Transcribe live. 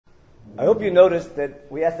I hope you noticed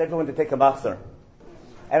that we asked everyone to take a machzor.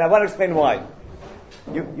 And I want to explain why.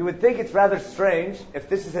 You would think it's rather strange if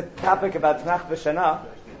this is a topic about Tanakh HaShana,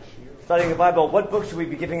 studying the Bible, what book should we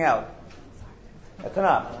be giving out? A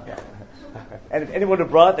Tanakh. Yeah. And if anyone who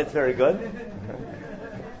brought, that's very good.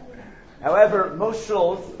 However, most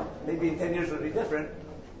shuls, maybe in 10 years it will be different,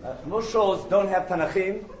 most shuls don't have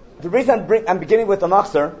Tanachim. The reason I'm beginning with the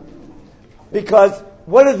machzor, because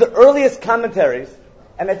one of the earliest commentaries,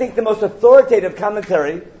 and I think the most authoritative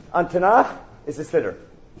commentary on Tanakh, is the Siddur.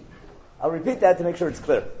 I'll repeat that to make sure it's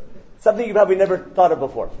clear. Something you probably never thought of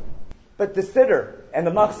before. But the Siddur and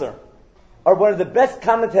the machzor are one of the best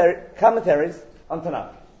commentaries on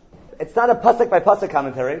Tanakh. It's not a pasuk by pasuk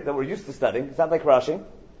commentary that we're used to studying. It's not like Rashi.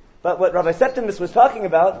 But what Rabbi Septimus was talking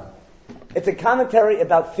about, it's a commentary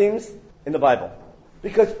about themes in the Bible.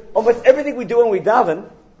 Because almost everything we do when we daven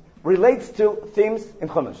relates to themes in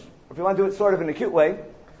Chumash. If you want to do it sort of in a cute way,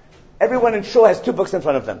 everyone in Shul has two books in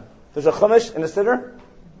front of them. There's a Chumash and a Siddur.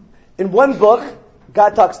 In one book,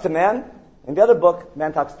 God talks to man. In the other book,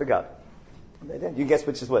 man talks to God. You guess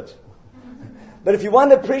which is which. But if you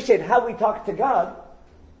want to appreciate how we talk to God,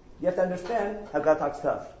 you have to understand how God talks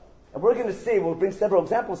to us. And we're going to see, we'll bring several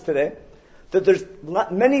examples today, that there's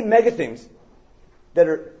many mega themes that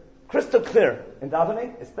are crystal clear in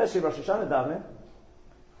davening, especially Rosh Hashanah davening,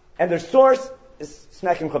 and their source is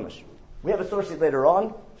smack in Chumash. We have a source sheet later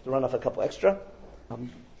on, to run off a couple extra.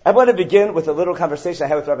 I want to begin with a little conversation I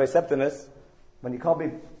had with Rabbi Septimus when he called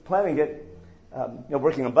me planning it,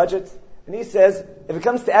 working on budgets, and he says, if it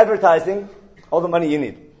comes to advertising, all the money you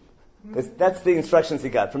need. Because that's the instructions he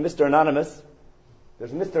got from Mr. Anonymous.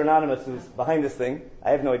 There's a Mr. Anonymous who's behind this thing.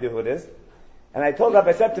 I have no idea who it is. And I told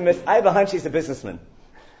Rabbi Septimus, I have a hunch he's a businessman.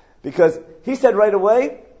 Because he said right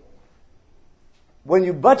away, when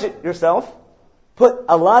you budget yourself, put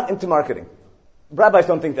a lot into marketing. Rabbis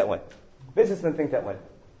don't think that way. Businessmen think that way.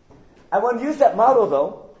 I want to use that model,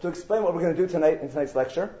 though, to explain what we're going to do tonight in tonight's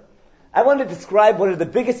lecture. I want to describe one of the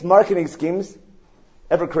biggest marketing schemes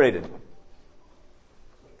ever created.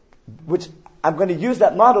 Which I'm going to use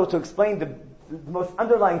that model to explain the most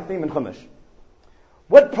underlying theme in Chumash.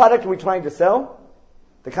 What product are we trying to sell?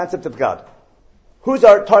 The concept of God. Who's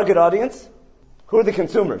our target audience? Who are the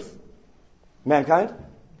consumers? Mankind.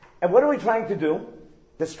 And what are we trying to do?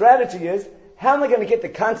 The strategy is, how am I going to get the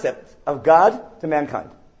concept of God to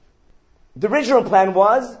mankind? The original plan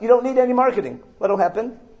was, you don't need any marketing. What will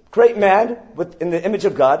happen? Create man in the image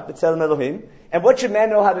of God, B'Tselem Elohim. And what should man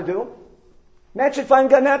know how to do? Man should find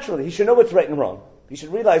God naturally. He should know what's right and wrong. He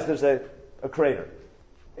should realize there's a creator.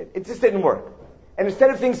 It just didn't work. And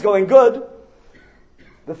instead of things going good,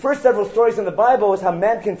 the first several stories in the Bible is how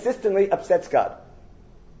man consistently upsets God.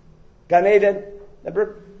 Gan Eden,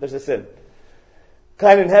 remember? There's a sin.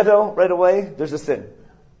 Cain and Hevel, right away, there's a sin.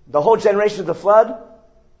 The whole generation of the flood,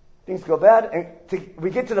 things go bad, and we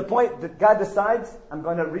get to the point that God decides, I'm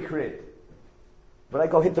going to recreate. But I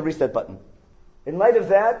go hit the reset button. In light of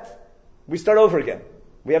that, we start over again.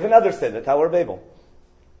 We have another sin, the Tower of Babel.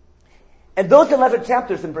 And those 11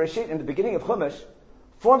 chapters in Bereshit, in the beginning of Chumash,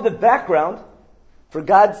 form the background for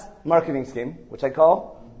God's marketing scheme, which I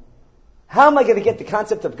call, how am I going to get the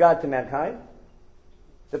concept of God to mankind?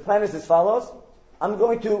 The plan is as follows. I'm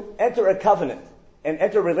going to enter a covenant and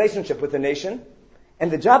enter a relationship with a nation, and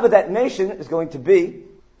the job of that nation is going to be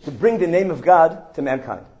to bring the name of God to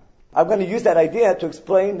mankind. I'm going to use that idea to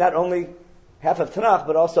explain not only half of Tanakh,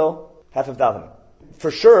 but also half of davening.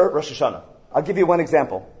 For sure, Rosh Hashanah. I'll give you one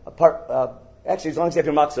example. Actually, as long as you have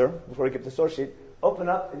your machzor, before we get the source sheet, open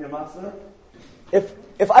up in your machzor.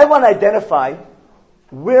 If I want to identify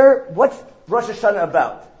what's Rosh Hashanah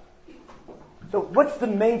about? So what's the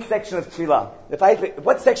main section of Tefillah?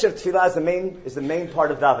 What section of Tefillah is the main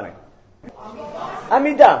part of davening?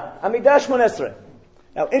 Amidah. Amidah Shmon Esrei.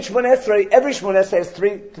 Now, in Shmon Esrei, every Shmon Esrei has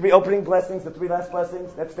three opening blessings, the three last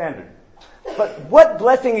blessings. That's standard. But what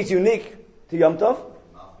blessing is unique to Yom Tov?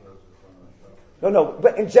 No.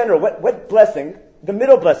 But in general, what blessing? The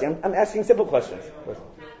middle blessing. I'm asking simple questions.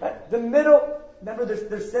 Right? The middle. Remember,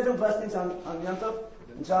 there's 7 blessings on Yom Tov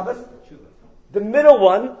in Shabbos. The middle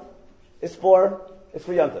one is for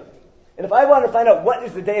Yom Tov. And if I want to find out what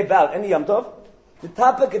is the day about, any Yom Tov, the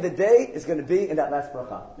topic of the day is going to be in that last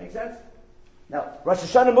bracha. Make sense? Now, Rosh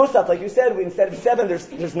Hashanah Musaf, like you said, instead of 7,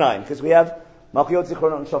 there's 9, because we have Malchiyot,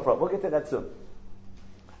 Zichronot, and Shofar. We'll get to that soon.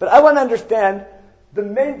 But I want to understand the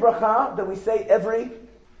main bracha that we say every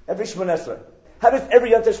Shmon Esrei. How does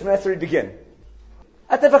every Yom Tov Shmon Esrei begin?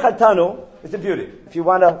 Atevach Tanu is a beauty. If you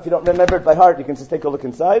don't remember it by heart, you can just take a look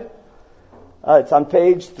inside. It's on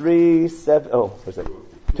page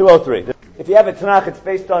 203. If you have a Tanakh, it's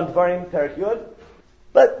based on Dvarim Perek Yud.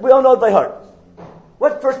 But we all know it by heart.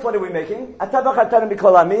 What first point are we making?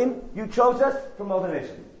 You chose us from all the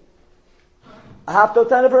nations.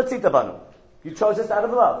 You chose us out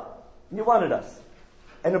of love. You wanted us.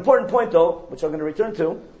 An important point though, which I'm going to return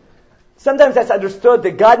to, sometimes that's understood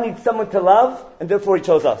that God needs someone to love, and therefore He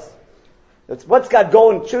chose us. What's God's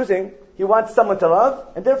goal in choosing? He wants someone to love,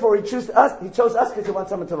 and therefore He chose us because He wants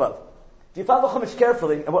someone to love. If you follow Chumash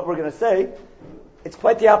carefully, and what we're going to say, it's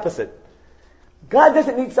quite the opposite. God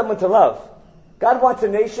doesn't need someone to love. God wants a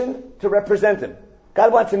nation to represent Him.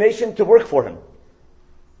 God wants a nation to work for Him.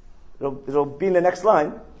 It'll be in the next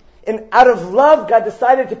line. And out of love, God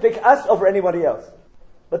decided to pick us over anybody else.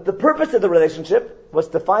 But the purpose of the relationship was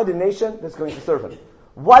to find a nation that's going to serve Him.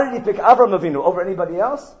 Why did He pick Avram Avinu over anybody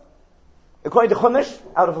else? According to Chumash,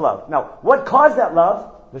 out of love. Now, what caused that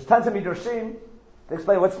love? There's tons of midrashim to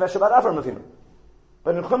explain what's special about Avram Avinu.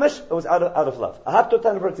 But in Chumash, it was out of love.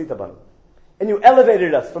 And you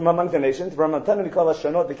elevated us from among the nations.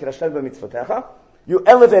 You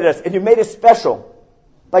elevated us and you made us special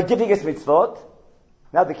by giving us mitzvot.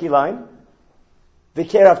 Now the key line.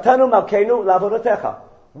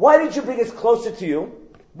 Why did you bring us closer to you?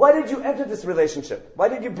 Why did you enter this relationship? Why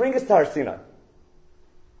did you bring us to Har Sinai?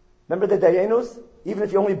 Remember the Dayanus? Even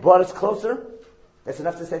if you only brought us closer, that's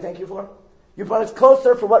enough to say thank you for. You brought us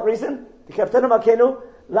closer for what reason?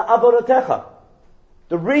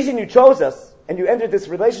 The reason you chose us and you entered this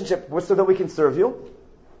relationship was so that we can serve you.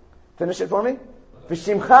 Finish it for me. Which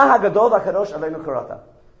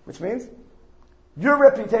means your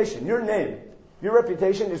reputation, your name, your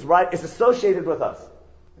reputation is associated with us.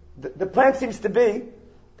 The plan seems to be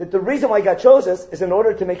that the reason why God chose us is in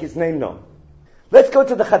order to make His name known. Let's go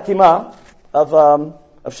to the Chatima of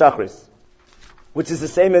Shachris, which is the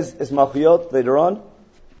same as Malchiyot later on.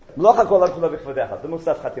 The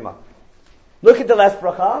Musaf Chatima. Look at the last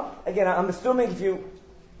bracha. Again, I'm assuming if you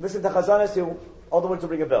listen to Chazanas, all the words will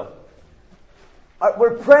ring a bell.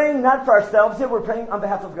 We're praying not for ourselves here, we're praying on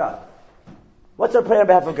behalf of God. What's our prayer on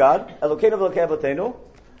behalf of God? Elokeinu v'Elokei Avotenu,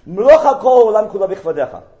 Melocha kol olam kula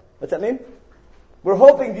b'chvadecha. What's that mean? We're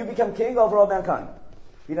hoping you become king over all mankind.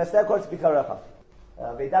 V'naseh kol tzbikarecha.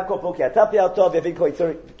 V'yidako po ki ata pi'alto, v'yavid ko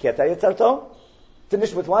ki ata yitzarto.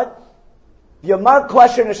 Finish with what? Yomar kol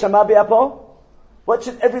asher neshama b'apo. What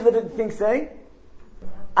should every living thing say?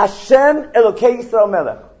 Hashem Elokei Yisrael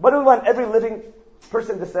Melech. What do we want every living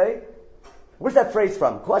person to say? Where's that phrase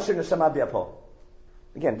from? Kol asher neshama b'apo.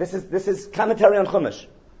 Again, this is commentary on Chumash.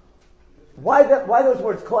 Why those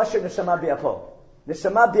words? Kol asher neshama b'apo.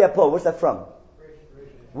 Neshama b'apo. Where's that from?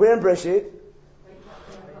 We're in Breshit.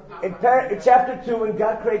 In chapter 2, when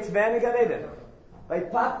God creates man in Gan Eden.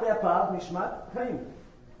 Vayipach b'apav nishmat chaim.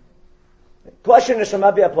 Kol asher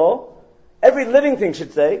neshama b'apo. Every living thing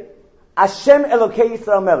should say, Hashem Elokei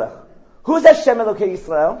Yisrael Melech. Who's Hashem Elokei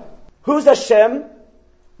Yisrael? Who's Hashem?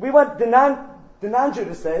 We want the non-Jew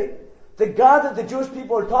to say, the God that the Jewish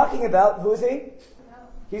people are talking about, who is He?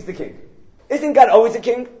 He's the king. Isn't God always a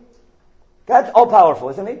king? God's all-powerful,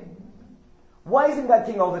 isn't He? Why isn't God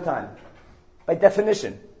king all the time? By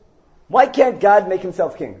definition. Why can't God make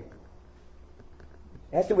Himself king?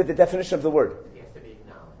 It has to do with the definition of the word. He has to be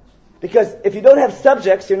acknowledged. Because if you don't have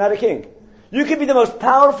subjects, you're not a king. You can be the most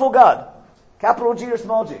powerful God, capital G or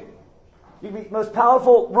small g. You can be the most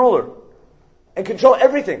powerful ruler and control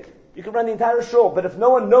everything. You can run the entire show, but if no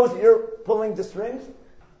one knows that you're pulling the strings,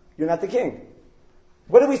 you're not the king.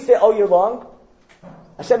 What do we say all year long?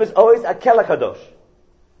 Hashem is always Akel HaKadosh.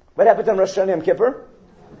 What happens on Rosh Hashanah Yom Kippur?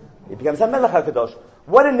 He becomes HaMelech HaKadosh.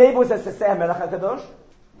 What enables us to say HaMelech HaKadosh?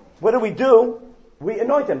 What do? We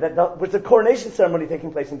anoint Him. That was the coronation ceremony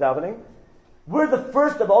taking place in davening. We're the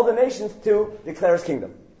first of all the nations to declare His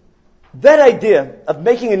kingdom. That idea of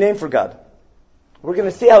making a name for God, we're going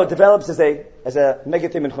to see how it develops as a mega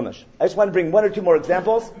theme in Chumash. I just want to bring one or two more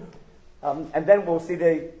examples, and then we'll see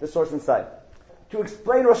the source inside. To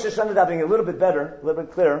explain Rosh Hashanah davening a little bit better, a little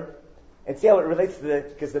bit clearer, and see how it relates to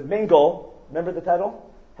because the main goal, remember the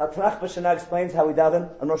title? How Tanakh B'Shana explains how we daven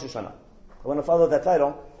on Rosh Hashanah. I want to follow that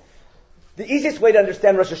title. The easiest way to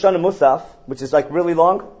understand Rosh Hashanah Musaf, which is like really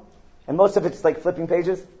long, and most of it's like flipping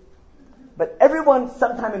pages. But everyone,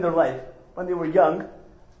 sometime in their life, when they were young,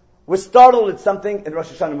 was startled at something in Rosh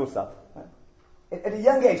Hashanah Musaf. At a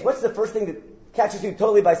young age, what's the first thing that catches you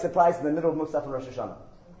totally by surprise in the middle of Musaf and Rosh Hashanah?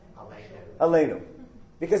 Aleinu.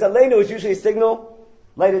 Because Aleinu is usually a signal,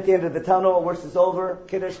 light at the end of the tunnel, worse is over,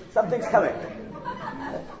 Kiddush, something's coming.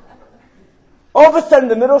 All of a sudden, in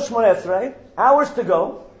the middle of Shmoneh Esrei, hours to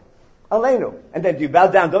go, Aleinu. And then do you bow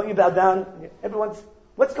down? Don't you bow down?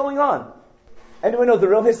 What's going on? Anyone know the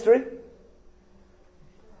real history?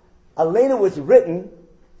 Aleinu was written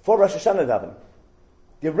for Rosh Hashanah davening.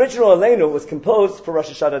 The original Aleinu was composed for Rosh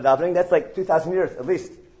Hashanah davening. That's like 2,000 years, at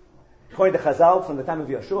least. According to Chazal, from the time of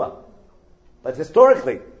Yeshua. But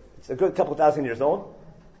historically, it's a good couple thousand years old.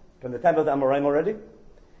 From the time of the Amoraim already.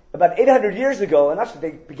 About 800 years ago, and actually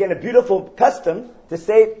they began a beautiful custom to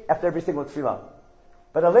say it after every single tefillah.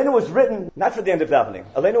 But Aleinu was written not for the end of davening.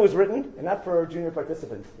 Aleinu was written, and not for junior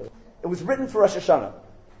participants. It was written for Rosh Hashanah.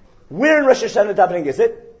 Where in Rosh Hashanah davening is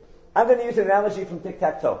it? I'm going to use an analogy from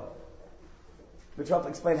tic-tac-toe, which will help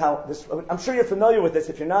explain how this... I'm sure you're familiar with this.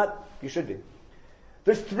 If you're not, you should be.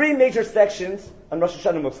 There's 3 major sections on Rosh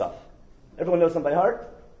Hashanah Musaf. Everyone knows them by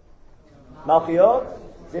heart? Malchiyot,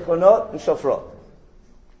 Zichronot, and Shofrot.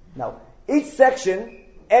 Now, each section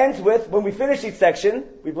ends with, when we finish each section,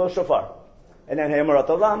 we blow shofar. And then Hayamarat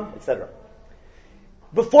Olam, etc.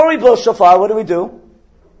 Before we blow shofar, what do?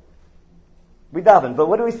 We daven. But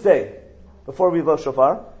what do we say before we blow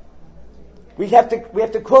shofar? We have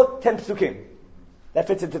to quote 10 psukim. That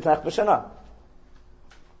fits into Tanakh B'Shana.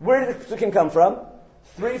 Where did the psukim come from?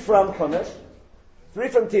 3 from Chumash, 3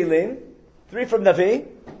 from Tehillim, 3 from Navi,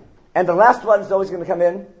 and the last one is always going to come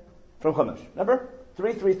in from Chumash. Remember?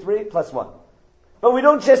 3, 3, 3 plus 1. But we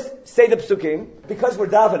don't just say the psukim, because we're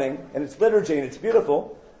davening, and it's liturgy and it's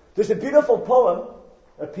beautiful. There's a beautiful poem,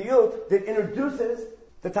 a piyut, that introduces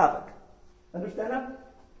the topic. Understand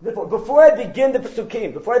that? Therefore, before I begin the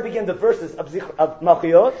psukim, before I begin the verses of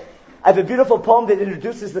Malchiyot, I have a beautiful poem that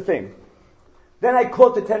introduces the theme. Then I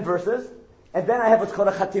quote the 10 verses, and then I have what's called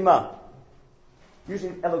a chatima.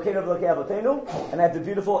 Usually, Elokeinu v'Elokei Avotenu, and I have the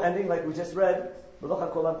beautiful ending like we just read,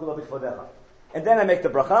 V'locha kolam kulo b'chvodecha. And then I make the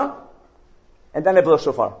bracha, and then I blow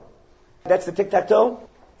shofar. That's the tic-tac-toe.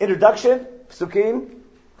 Introduction, psukim,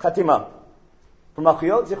 chatima. From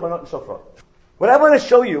Malchiyot, Zichronot, and Shofrot. What I want to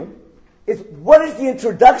show you is what is the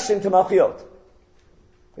introduction to Malchiyot?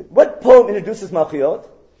 What poem introduces Malchiyot?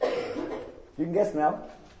 You can guess now.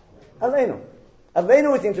 Aleinu.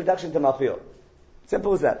 Aleinu is the introduction to Malchiyot.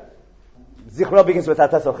 Simple as that. Zichro begins with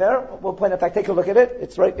Ata Socher. We'll point out, take a look at it.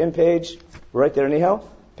 It's right in page, right there anyhow.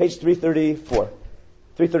 Page 334.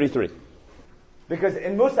 333. Because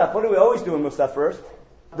in Musaf, what do we always do in Musaf first?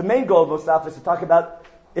 The main goal of Musaf is to talk about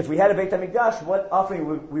if we had a Beit HaMikdash, what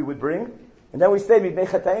offering we would bring. And then we say, Mibnei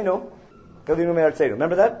Chatainu, Galinu Me'artzeinu.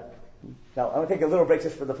 Remember that? Now, I'm going to take a little break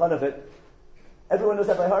just for the fun of it. Everyone knows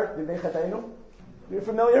that by heart? Mibnei Chatainu? You're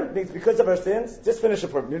familiar? Because of our sins. Just finish it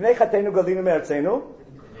for me. Mibnei Chatainu, Galinu Me'artzeinu.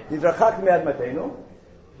 Nidrachak Me'admatenu.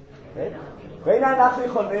 Ve'ina Nachli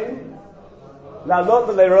Cholim. La'alot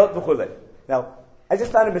V'leirot V'chulei. Now, I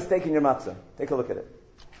just found a mistake in your machzor. Take a look at it.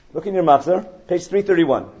 Look in your machzor, page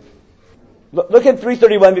 331. Look at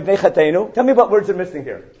 331, Mibnei Chatainu. Tell me what words are missing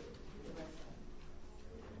here.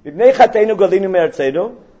 Mibnei Chatainu Galinu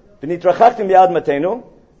Me'artzeinu. V'nitrachaktim Me'admatenu.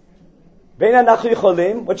 Ve'ina Nachli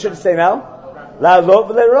Cholim. What should it say now? La'alot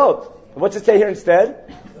V'leirot. What's it say here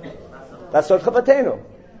instead? La'asot Chavatenu.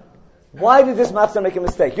 Why did this machzor make a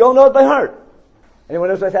mistake? You all know it by heart. Anyone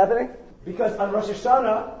knows what's happening? Because on Rosh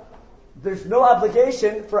Hashanah, there's no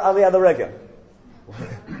obligation for Aliyah L'Regel.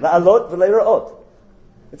 La'alot v'leira'ot.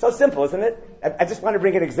 It's so simple, isn't it? I just want to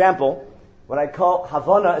bring an example, what I call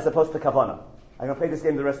Havana as opposed to Kavana. I'm going to play this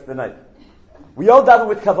game the rest of the night. We all daven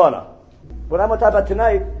with Kavana. What I'm going to talk about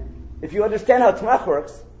tonight, if you understand how Tanakh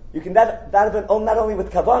works, you can daven not only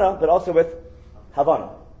with Kavana, but also with Havana.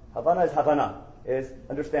 Havana is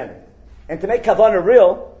understanding. And to make Havana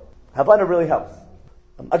real, Havana really helps.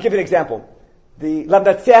 I'll give you an example. The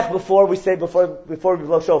Lamdatziach before we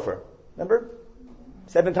blow shofar. Remember?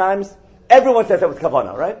 7 times. Everyone says that with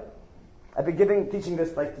Kavanah, right? I've been teaching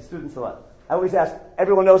this like to students a lot. I always ask,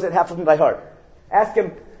 everyone knows it, half of them by heart. Ask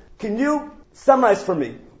him, can you summarize for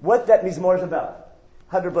me what that mizmor is about?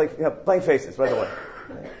 100 blank faces right away.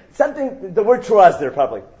 Something, the word Torah is there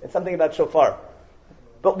probably. It's something about shofar.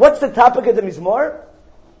 But what's the topic of the mizmor?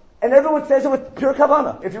 And everyone says it with pure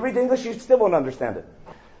Kavanah. If you read English, you still won't understand it.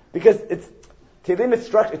 Because it's Tehillim,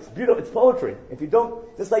 it's beautiful, it's poetry. If you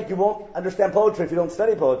don't, just like you won't understand poetry if you don't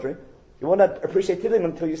study poetry, you won't appreciate Tehillim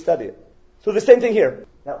until you study it. So the same thing here.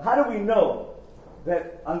 Now, how do we know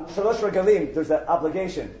that on Shalosh Regalim there's an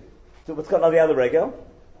obligation to what's called Aliyah L'Regel?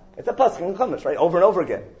 It's a pasuk in Chumash, right? Over and over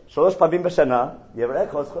again. Shalosh Pamim B'Shana,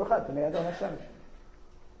 Yevarech Chos Chorchat, Pnei Adon Hashem.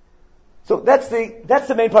 So that's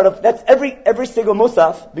the main part of, that's every single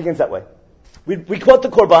Musaf begins that way. We quote the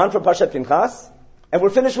Korban from Parshat Pinchas, and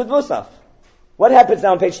we're finished with Musaf. What happens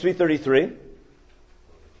now on page 333?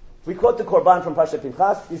 We quote the Korban from Parshat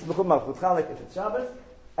Pinchas, Yisbuchu Malchutcha, like if it's Shabbos,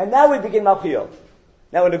 and now we begin Malchiyot.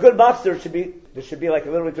 Now in a good box there should be like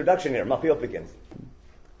a little introduction here. Malchiyot begins.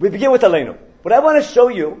 We begin with Aleinu. What I want to show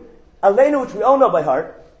you, Aleinu, which we all know by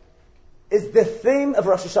heart, is the theme of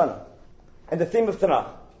Rosh Hashanah. and the theme of Tanakh,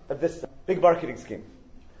 of this big marketing scheme.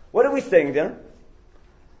 What are we saying there?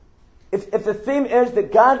 If the theme is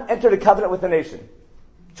that God entered a covenant with a nation,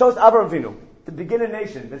 chose Avraham Avinu to begin a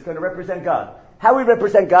nation that's going to represent God. How we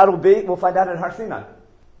represent God we'll find out in HaShana.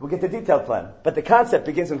 We'll get the detailed plan. But the concept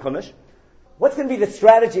begins in Chumash. What's going to be the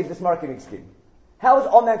strategy of this marketing scheme? How is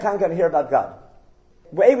all mankind going to hear about God?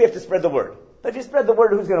 A, we have to spread the word. But if you spread the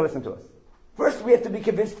word, who's going to listen to us? First, we have to be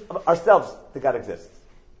convinced of ourselves that God exists.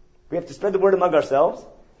 We have to spread the word among ourselves.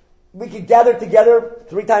 We can gather together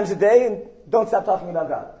 3 times a day and don't stop talking about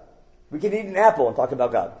God. We can eat an apple and talk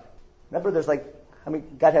about God. Remember,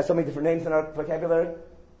 God has so many different names in our vocabulary.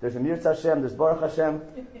 There's Amir Hashem, there's Baruch Hashem,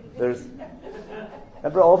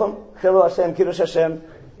 remember all of them? Chilo Hashem, Kiddush Hashem.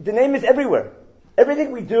 The name is everywhere.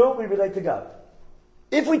 Everything we do, we relate to God.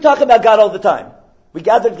 If we talk about God all the time, we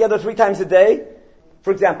gather together 3 times a day.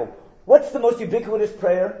 For example, what's the most ubiquitous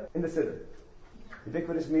prayer in the Siddur?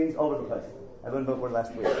 Ubiquitous means all over the place. I learned that word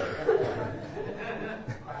last week.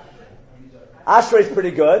 Ashrei is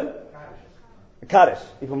pretty good. Kaddish,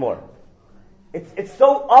 even more. It's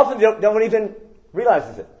so often no one even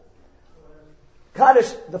realizes it.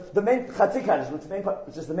 Kaddish, the main Chatzi Kaddish,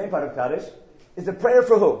 which is the main part of Kaddish, is a prayer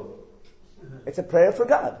for who? It's a prayer for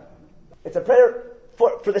God. It's a prayer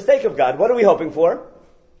for the sake of God. What are we hoping for?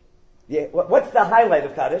 What's the highlight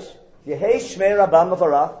of Kaddish? Yehei Shmei Rabbam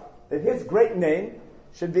Avarach, that His great name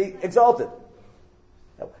should be exalted.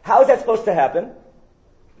 How is that supposed to happen?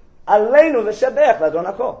 Aleinu l'shabech l'Adon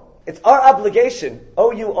HaKol. It's our obligation.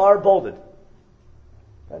 O-U-R bolded.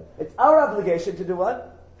 It's our obligation to do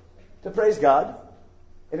what? To praise God.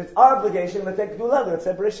 And it's our obligation to take Gdula, to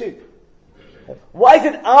accept Bereshit. Why is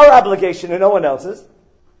it our obligation and no one else's?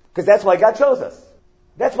 Because that's why God chose us.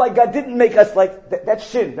 That's why God didn't make us like that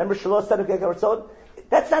shin. Remember Shalosh said of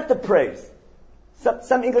that's not the praise.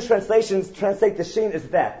 Some English translations translate the shin as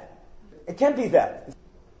that. It can't be that.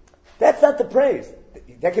 That's not the praise.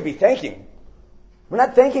 That could be thanking. We're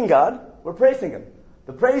not thanking God, we're praising Him.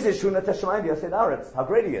 The praise is Shunat Hashemayim V'Yaseh Haaretz, how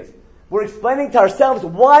great He is. We're explaining to ourselves,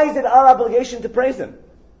 why is it our obligation to praise Him?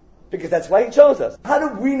 Because that's why He chose us. How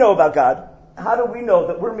do we know about God? How do we know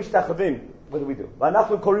that we're mishtachavim? What do we do?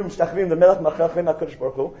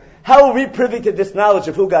 How are we privy to this knowledge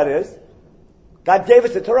of who God is? God gave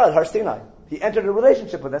us the Torah at Har Sinai. He entered a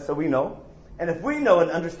relationship with us so we know. And if we know and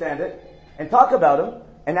understand it, and talk about Him,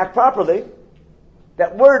 and act properly,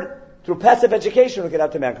 that word, through passive education, will get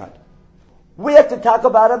out to mankind. We have to talk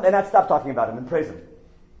about Him and not stop talking about Him and praise Him.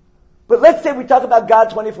 But let's say we talk about God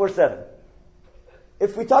 24/7.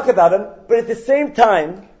 If we talk about Him, but at the same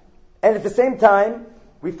time,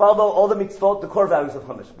 we follow all the mitzvot, the core values of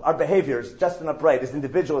Chumash. Our behaviors, just and upright, as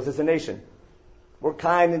individuals, as a nation. We're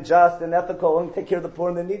kind and just and ethical and take care of the poor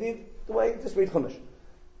and the needy, the way, just read Chumash.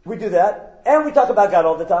 We do that, and we talk about God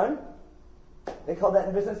all the time. They call that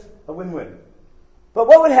in business a win-win. But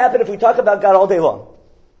what would happen if we talk about God all day long?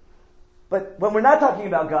 But when we're not talking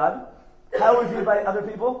about God, how are we viewed by other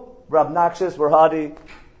people? We're obnoxious, we're haughty,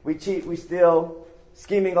 we cheat, we steal,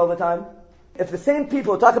 scheming all the time. If the same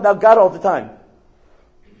people who talk about God all the time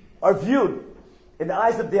are viewed in the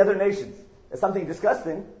eyes of the other nations as something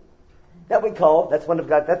disgusting, that's one of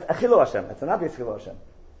God, that's Achilo Hashem, that's an obvious Achilo Hashem.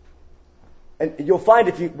 And you'll find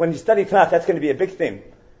when you study Tanakh, that's going to be a big theme.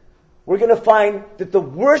 We're going to find that the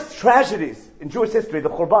worst tragedies in Jewish history, the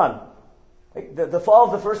Churban, the fall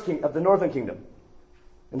of the first king, of the northern kingdom,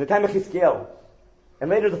 in the time of Chizkiel, and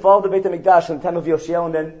later the fall of the Beit HaMikdash in the time of Yoshia,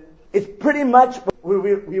 and then it's pretty much, we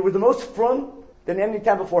were the most from than any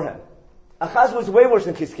time beforehand. Achaz was way worse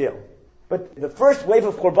than Chizkiel. But the first wave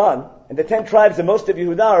of Churban, and the 10 tribes and most of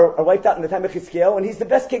Yehudah are wiped out in the time of Chizkiel, and he's the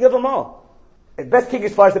best king of them all. The best king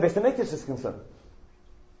as far as the Beit HaMikdash is concerned.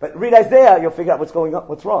 But read Isaiah, you'll figure out what's going on,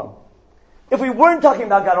 what's wrong. If we weren't talking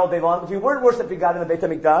about God all day long, if we weren't worshiping God in the Beit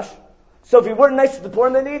HaMikdash, so if we weren't nice to the poor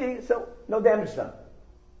and the needy, so no damage done.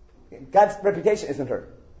 God's reputation isn't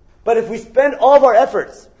hurt. But if we spend all of our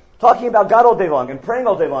efforts talking about God all day long, and praying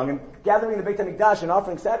all day long, and gathering in the Beit HaMikdash and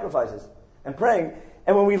offering sacrifices, and praying,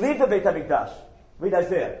 and when we leave the Beit HaMikdash, read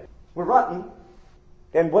Isaiah, we're rotten,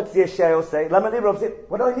 then what's the Yeshayahu say?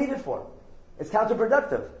 What do I need it for? It's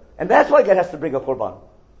counterproductive. And that's why God has to bring a Korban.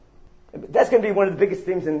 That's going to be one of the biggest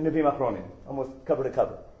themes in Nevi'im Achronim, almost cover to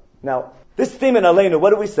cover. Now, this theme in Aleinu,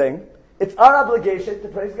 what are we saying? It's our obligation to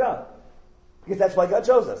praise God. Because that's why God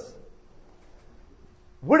chose us.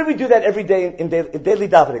 Where do we do that every day in daily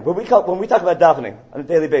davening? When we talk about davening on a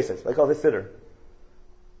daily basis, I call this siddur.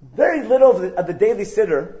 Very little of the daily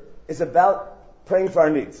siddur is about praying for our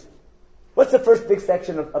needs. What's the first big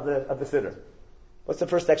section of the siddur? What's the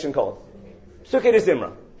first section called? Sukkei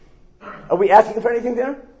Zimra. Are we asking for anything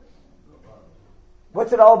there?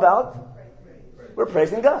 What's it all about? We're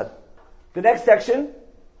praising God. The next section,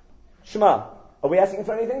 Shema. Are we asking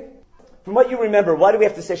for anything? From what you remember, why do we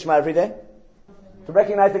have to say Shema every day? To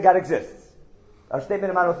recognize that God exists. Our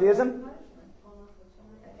statement of monotheism?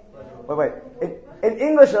 Wait. In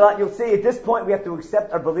English a lot, you'll see at this point we have to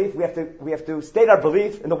accept our belief. We have to state our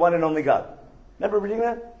belief in the one and only God. Remember reading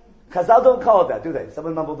that? Chazal don't call it that, do they?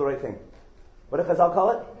 Someone mumbled the right thing. What do Chazal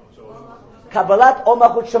call it? Kabbalat o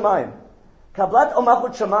Malchut Shamayim. Kabbalat o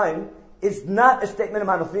Malchut Shamayim is not a statement of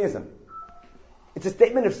monotheism. It's a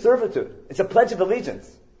statement of servitude. It's a pledge of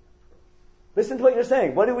allegiance. Listen to what you're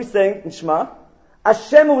saying. What are we saying in Shema?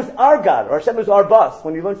 Hashem is our God, or Hashem is our boss.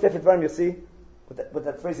 When you learn Sefer Dvarim, you'll see what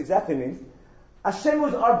that phrase exactly means. Hashem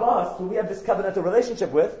is our boss, who we have this covenantal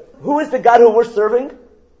relationship with. Who is the God who we're serving?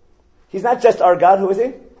 He's not just our God. Who is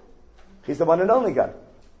he? He's the one and only God.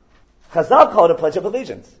 Chazal called it a pledge of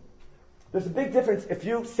allegiance. There's a big difference if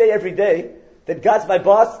you say every day that God's my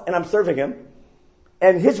boss and I'm serving him,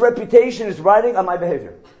 and his reputation is riding on my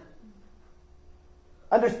behavior.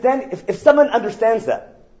 Understand, if someone understands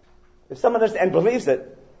that, if someone understands and believes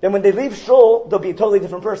it, then when they leave shul, they'll be a totally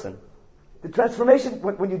different person. The transformation,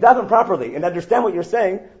 when you daven properly and understand what you're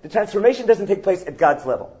saying, the transformation doesn't take place at God's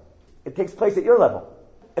level. It takes place at your level.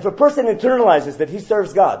 If a person internalizes that he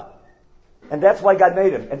serves God, and that's why God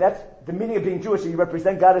made him, and that's the meaning of being Jewish, and you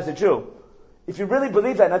represent God as a Jew, if you really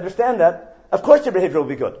believe that and understand that, of course your behavior will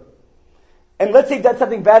be good. And let's say you've done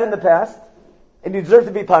something bad in the past, and you deserve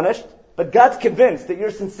to be punished, but God's convinced that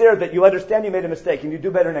you're sincere, that you understand you made a mistake, and you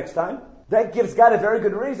do better next time, that gives God a very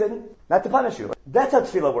good reason not to punish you. That's how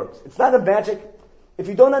tefillah works. It's not a magic. If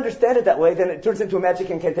you don't understand it that way, then it turns into a magic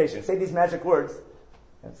incantation. Say these magic words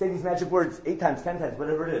 8 times, 10 times,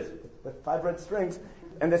 whatever it is, with 5 red strings,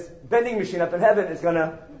 and this vending machine up in heaven is going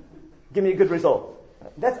to give me a good result.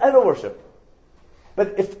 That's idol worship.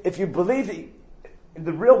 But if you believe in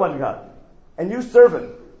the real one God, and you serve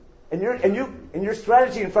him, and your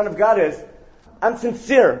strategy in front of God is, I'm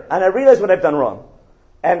sincere, and I realize what I've done wrong,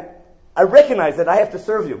 and I recognize that I have to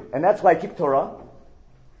serve you, and that's why I keep Torah,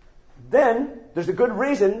 then there's a good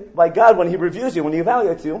reason why God, when he reviews you, when he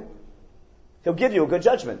evaluates you, he'll give you a good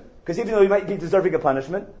judgment. Because even though you might be deserving of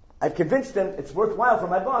punishment, I've convinced him it's worthwhile for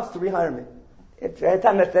my boss to rehire me. That's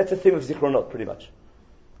the theme of Zichronot, pretty much.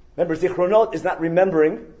 Remember, Zichronot is not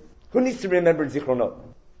remembering. Who needs to remember in Zichronot?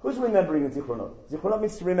 Who's remembering in Zichronot? Zichronot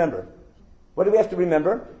means to remember. What do we have to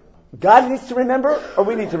remember? God needs to remember, or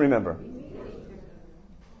we need to remember?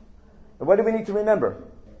 And what do we need to remember?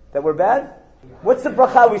 That we're bad? What's the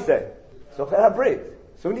bracha we say? So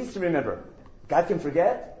who needs to remember? God can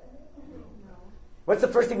forget? What's the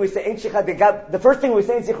first thing we say? The first thing we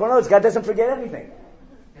say in Zichronot is God doesn't forget anything.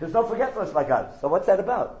 There's no forgetfulness by God. So what's that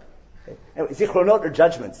about? Anyway, Zichronot are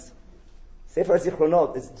judgments. Sefer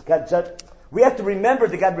Zichronot is God judge. We have to remember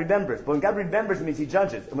that God remembers. But when God remembers, it means he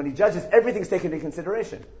judges. And when he judges, everything's taken into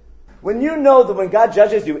consideration. When you know that when God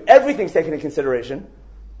judges you, everything's taken into consideration,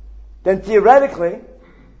 then theoretically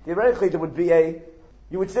there would be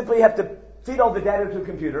you would simply have to feed all the data to a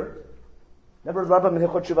computer. Remember Rabbi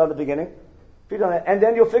Menachot Shuvah in the beginning? Feed on it, and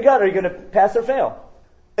then you'll figure out, are you going to pass or fail?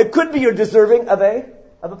 It could be you're deserving of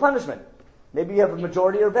a punishment. Maybe you have a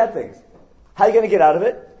majority or bad things. How are you going to get out of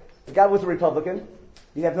it? If God was a Republican,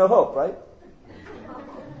 you'd have no hope, right?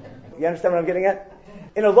 You understand what I'm getting at?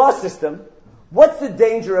 In a law system, what's the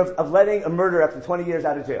danger of letting a murderer after 20 years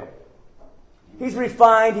out of jail? He's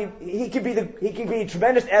refined. He could be a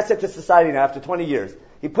tremendous asset to society now after 20 years.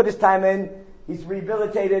 He put his time in. He's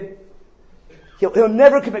rehabilitated. He'll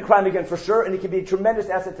never commit crime again for sure, and he can be a tremendous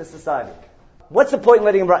asset to society. What's the point in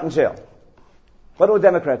letting him rot in jail? What do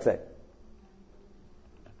Democrats say?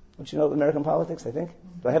 Don't you know American politics, I think?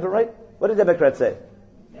 Do I have it right? What do Democrats say?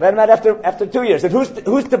 Let him out after 2 years. And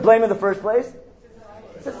who's to blame in the first place?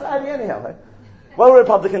 Society anyhow. Right? What do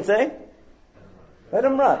Republicans say? Let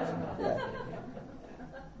him rot. Yeah.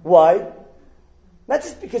 Why? Not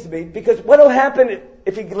just because of me, because what will happen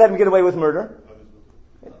if you let him get away with murder?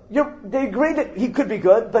 They agree that he could be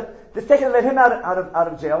good, but the second they let him out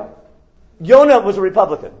of jail, Yonah was a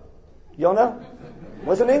Republican. Yonah?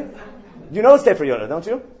 Wasn't he? You know Sefer Yonah, don't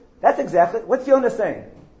you? That's exactly, what's Yonah saying?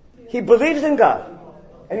 He believes in God,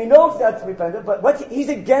 and he knows God's repentant, but he's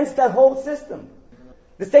against that whole system.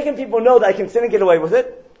 The second people know that I can sin and get away with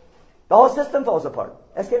it, the whole system falls apart.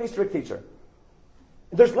 Ask any strict teacher.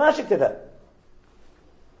 There's logic to that.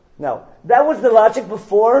 Now, that was the logic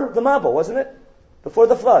before the Mabul, wasn't it? Before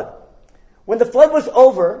the flood. When the flood was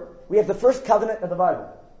over, we have the first covenant of the Bible.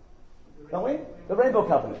 Don't we? The rainbow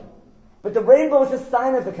covenant. But the rainbow is a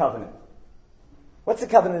sign of the covenant. What's the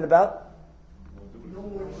covenant about?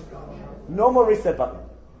 No more reset button.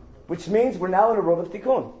 Which means we're now in a world of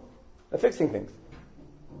tikkun, of fixing things.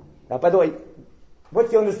 Now, by the way,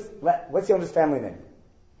 what's Yonah's family name?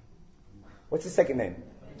 What's his second name?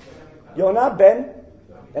 Yonah, Ben,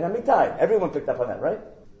 and Amitai. Everyone picked up on that, right?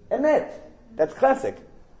 Emet. That's classic.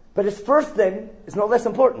 But his first name is no less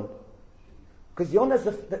important. Because Yonah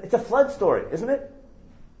it's a flood story, isn't it?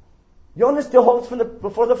 Yonah still holds from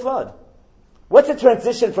before the flood. What's the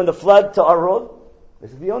transition from the flood to our road?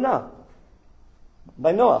 This is the Yonah.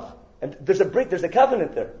 By Noah. And there's a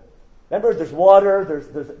covenant there. Remember, there's water,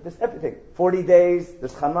 there's everything. 40 days,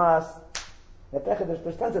 there's Hamas.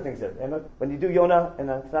 There's tons of things there. And when you do Yonah, and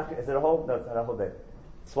is it a whole? No, it's not a whole day.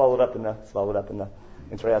 Swallowed up in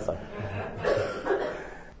Treyasar.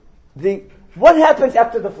 What happens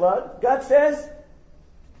after the flood? God says,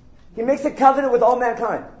 He makes a covenant with all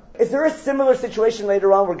mankind. Is there a similar situation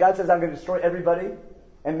later on where God says, I'm going to destroy everybody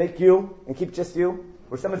and make you and keep just you?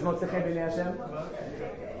 Where someone's Motzechem b'nei Hashem?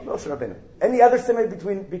 Moshe Rabbeinu. Any other similarity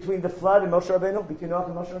between the flood and Moshe Rabbeinu? Between Noach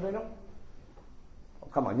and Moshe Rabbeinu? Oh,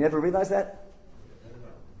 come on, you never realized that?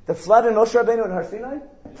 The flood and Moshe Rabbeinu in Har Sinai?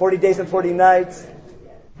 40 days and 40 nights.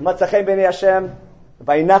 Motzechem b'nei Hashem.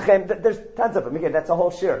 Vayinachem. There's tons of them. Again, that's a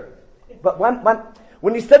whole shir. But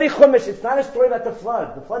when you study Chumash, it's not a story about the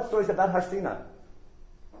flood. The flood story is about Har Sinai.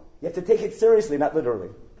 You have to take it seriously, not literally.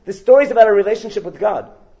 The story is about a relationship with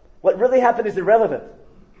God. What really happened is irrelevant.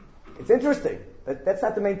 It's interesting, but that's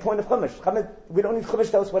not the main point of Chumash. We don't need Chumash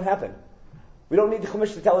to tell us what happened. We don't need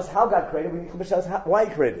Chumash to tell us how God created. We need Chumash to tell us why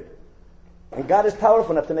He created. And God is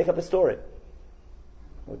powerful enough to make up a story.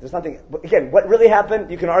 There's nothing. Again, what really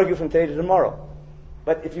happened, you can argue from today to tomorrow.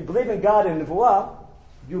 But if you believe in God and Nevuah,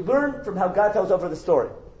 you learn from how God tells over the story.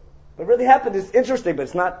 What really happened is interesting,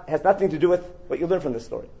 but has nothing to do with what you learn from this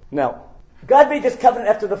story. Now, God made this covenant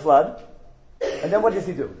after the flood, and then what does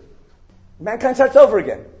He do? Mankind starts over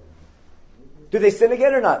again. Do they sin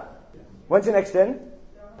again or not? When's the next sin?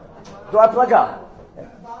 Dua Plaga.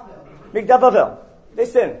 Migdal Bavel. They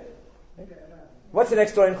sin. What's the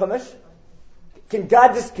next story in Chumash? Can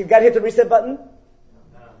God hit the reset button?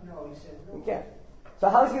 No, He said no. He can't. So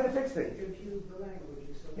how is He going to fix things?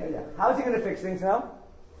 Yeah. How is He going to fix things now?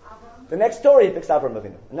 The next story, He picks Avraham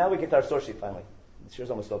Avinu. And now we get to our source sheet finally. The shir's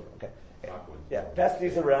almost over. Okay. Yeah, pass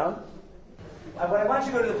these around. What I want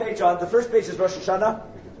you to go to the page on, the first page is Rosh HaShana.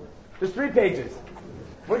 There's 3 pages.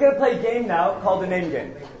 We're going to play a game now called the name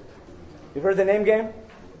game. You've heard the name game?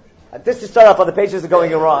 This to start off, all the pages are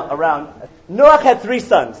going around. Noach had 3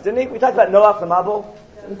 sons, didn't he? We talked about Noach, the Mabul.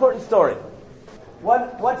 Important story.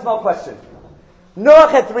 One small question.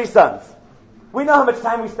 Noach had 3 sons. We know how much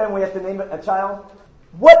time we spend when we have to name a child.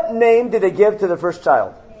 What name did they give to the first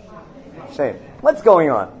child? Shem. What's going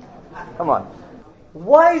on? Come on.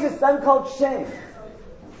 Why is his son called Shem?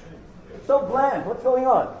 So bland. What's going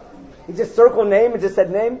on? He just circled name and just said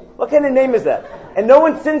name? What kind of name is that? And no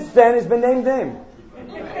one since then has been named name.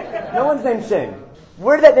 No one's named Shem.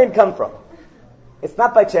 Where did that name come from? It's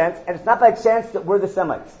not by chance, and it's not by chance that we're the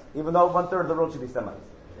Semites, even though 1/3 of the world should be Semites.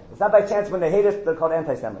 It's not by chance when they hate us, they're called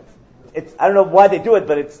anti-Semites. I don't know why they do it,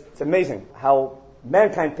 but it's amazing how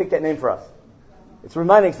mankind picked that name for us. It's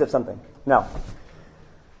reminding us of something. Now,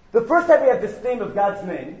 the first time we have this theme of God's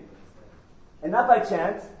name, and not by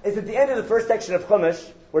chance, is at the end of the first section of Chumash,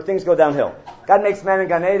 where things go downhill. God makes man in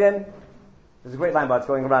Gan Eden. There's a great line about it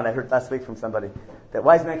going around. I heard last week from somebody that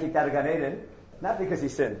wise man kicked out of Gan Eden, not because he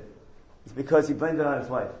sinned. It's because he blamed it on his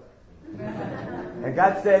wife. And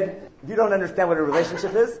God said, you don't understand what a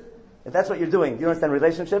relationship is? If that's what you're doing, you don't understand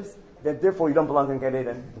relationships, then therefore you don't belong in Gan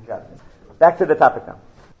Eden with God. Back to the topic now.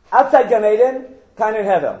 Outside Gan Eden, Cain and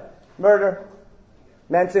Hevel. Murder.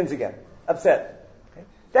 Man sins again. Upset. Okay.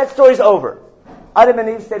 That story's over. Adam and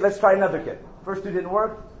Eve said, let's try another kid. First 2 didn't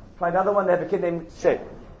work. Try another one. They have a kid named Shed.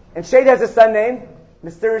 And Shed has a son named,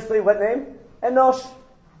 mysteriously, what name? Enosh.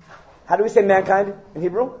 How do we say mankind in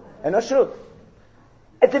Hebrew? Enoshu.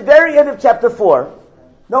 At the very end of chapter 4,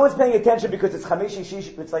 no one's paying attention because it's Chamishi Shish,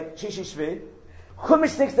 it's like Shishi Shvi. Chumash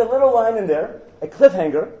sticks a little line in there, a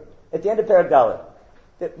cliffhanger, at the end of Perek Dalet,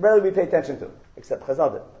 that rarely we pay attention to, except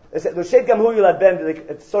Chazal did. It said, L'shed gam hu yilad ben,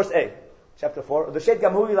 it's source A, chapter 4. L'shed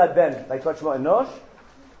gam hu yilad ben, like Shmo Enosh.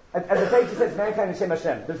 And the page that says mankind and Shem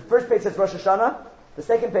Hashem. The first page says Rosh Hashanah. The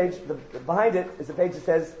second page, behind it, is the page that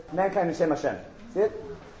says mankind and Shem Hashem. See it?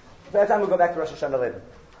 For that time we'll go back to Rosh Hashanah later.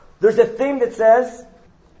 There's a theme that says,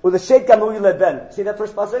 L'shed gam hu yilad ben. See that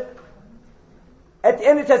first pasuk? At the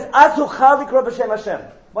end it says, Az hu chal likro b'Shem Hashem.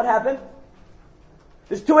 What happened?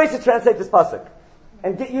 There's 2 ways to translate this pasuk.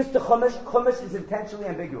 And get used to Chumash. Chumash is intentionally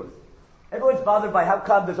ambiguous. Everyone's bothered by how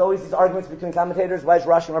come there's always these arguments between commentators. Why is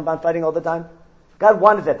Rosh and Ramban fighting all the time? God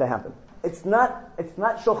wanted that to happen. It's not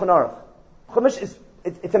Shulchan Aruch. Chumash is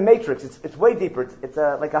it's a matrix. It's way deeper. It's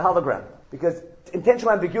like a hologram. Because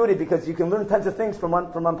intentional ambiguity, because you can learn tons of things from one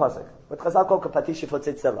pasuk. What Chazal call kapatish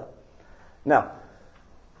fotzei. Now,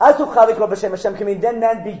 Asu chalik ro b'shem Hashem can mean then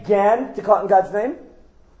man began to call it in God's name.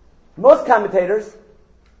 Most commentators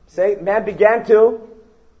say man began to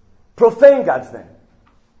profane God's name.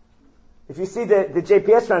 If you see the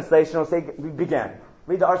JPS translation, it'll say began.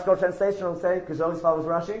 Read the ArtScroll translation, it'll say, because it always follows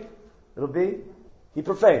Rashi, it'll be he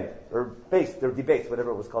profaned, or based, or debates, whatever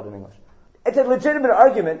it was called in English. It's a legitimate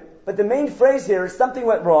argument, but the main phrase here is something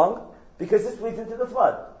went wrong, because this leads into the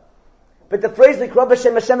flood. But the phrase Likra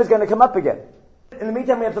b'Shem Hashem is going to come up again. In the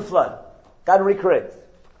meantime, we have the flood. God recreates.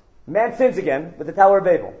 Man sins again with the Tower of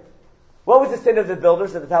Babel. What was the sin of the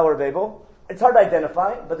builders of the Tower of Babel? It's hard to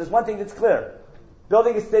identify, but there's one thing that's clear.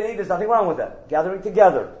 Building a city, there's nothing wrong with that. Gathering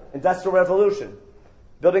together. Industrial revolution.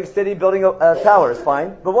 Building a city, building a tower is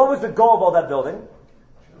fine. But what was the goal of all that building?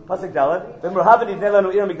 Pasuk Dalet.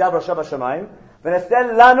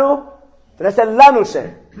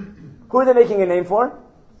 Who are they making a name for?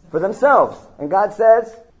 For themselves. And God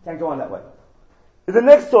says, can't go on that way. The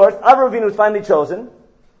next source, Avraham Avinu is finally chosen.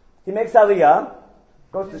 He makes Aliyah,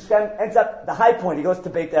 goes to Shem, ends up the high point. He goes to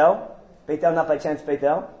Beit El. Beit El, not by chance Beit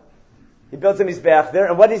El. He builds a mizbeach there.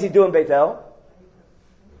 And what does he do in Beit El?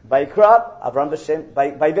 Vayikra, Avram b'Shem,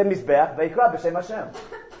 Vayben mizbeach, Vayikra b'Shem Hashem.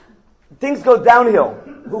 Things go downhill.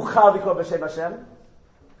 Huchal v'Kra b'Shem Hashem.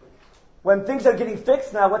 When things are getting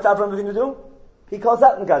fixed, now what's Avram Avinu do? He calls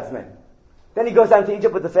out in God's name. Then he goes down to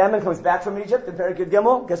Egypt with the famine, comes back from Egypt in Perek Yud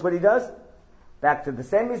Gimel. Guess what he does? Back to the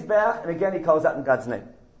same mizbeach, and again he calls out in God's name.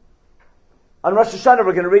 On Rosh Hashanah,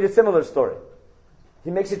 we're going to read a similar story.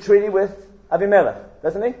 He makes a treaty with Abimelech,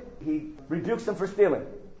 doesn't he? He rebukes them for stealing.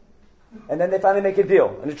 And then they finally make a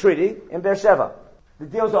deal, and a treaty in Beersheba. The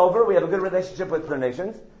deal's over, we have a good relationship with the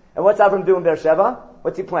nations. And what's Avram do in Beersheba?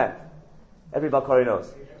 What's he plant? Every Balkari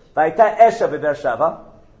knows. Vayita Esha Beersheba,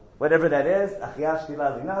 whatever that is, Achiyash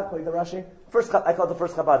Tila Lina, according to Rashi. I call it the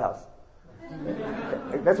first Chabad house.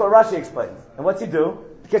 That's what Rashi explains. And what's he do?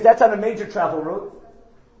 Because that's on a major travel route.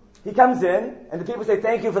 He comes in, and the people say,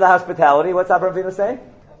 thank you for the hospitality. What's Avraham Avinu say?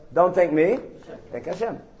 Don't thank me, thank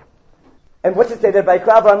Hashem. And what's it say there?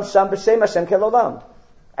 Vayikra Avram Sham b'Shem Hashem Kelolam.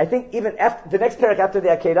 I think even after, the next parak after the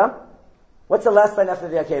Akedah, what's the last line after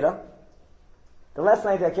the Akedah? The last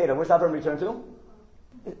line of the Akedah, where's Avram return to?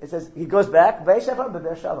 It says, he goes back, Vayishavar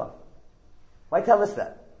b'Beersheba. Why tell us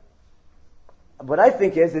that? What I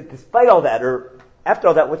think is that despite all that, or after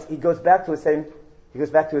all that, he goes back to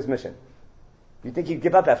his mission. You think he'd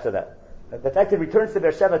give up after that? The fact that he returns to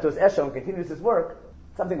Beersheba to his Esho and continues his work,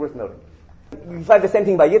 something worth noting. You find the same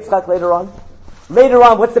thing by Yitzchak later on. Later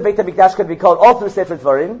on, what's the Beit HaMikdash going to be called? All through Sefer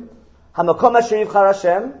Dvarim. Hamakom asher yivchar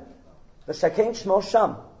Hashem, v'shakein shmo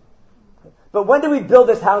sham. But when did we build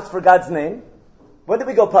this house for God's name? When did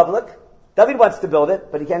we go public? David wants to build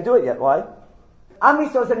it, but he can't do it yet. Why? Am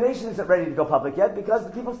Yisrael as a nation isn't ready to go public yet because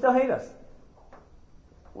the people still hate us.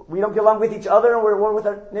 We don't get along with each other and we're at war with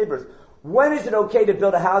our neighbors. When is it okay to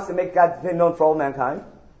build a house and make God's name known for all mankind?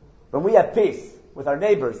 When we have peace with our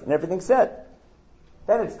neighbors and everything's set.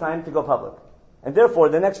 Then it's time to go public. And therefore,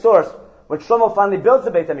 the next source, when Shlomo finally builds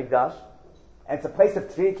the Beit HaMikdash, and it's a place of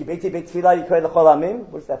tefillah, ki beiti beit tefillah yikrei l'chol amim.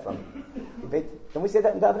 Where's that from? Can we say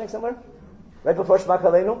that in davening somewhere? Right before Shema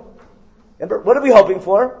Kaleinu? Remember, what are we hoping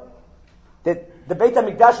for? That the Beit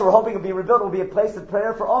HaMikdash we're hoping will be rebuilt will be a place of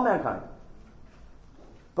prayer for all mankind.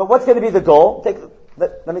 But what's going to be the goal?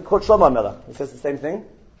 Let me quote Shlomo Melech. He says the same thing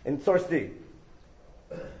in source D.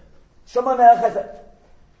 Shlomo Melech has a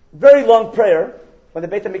very long prayer when the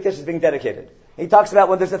Beit HaMikdash is being dedicated. He talks about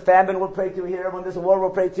when there's a famine, we'll pray to you here. When there's a war, we'll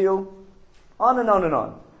pray to you. On and on and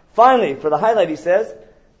on. Finally, for the highlight, he says,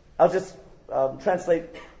 I'll just translate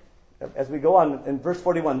as we go on in verse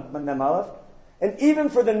 41, Mem Aleph. And even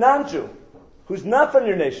for the non-Jew, who's not from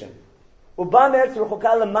your nation, he'll go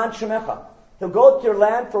to your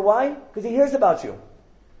land for why? Because he hears about you.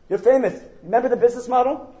 You're famous. Remember the business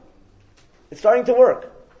model? It's starting to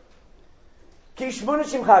work.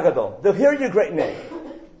 They'll hear your great name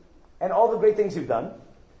and all the great things you've done.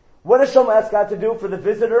 What does Shlomo ask God to do for the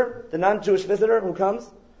visitor, the non-Jewish visitor who comes?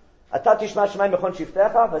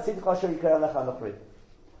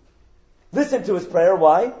 Listen to his prayer.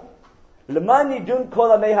 Why? So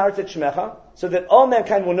that all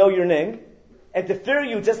mankind will know your name and to fear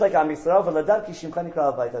you just like Am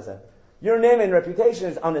Yisrael. Your name and reputation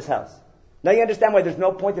is on this house. Now you understand why there's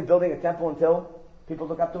no point in building a temple until people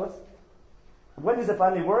look up to us? When does it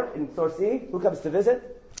finally work? In source E, who comes to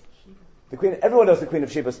visit? The Queen. Everyone knows the Queen of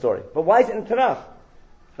Sheba's story. But why is it in Tanakh?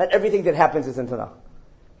 Not everything that happens is in Tanakh.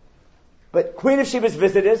 But Queen of Sheba's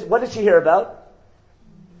visit is, what did she hear about?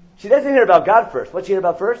 She doesn't hear about God first. What she hears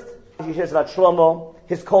about first? She hears about Shlomo,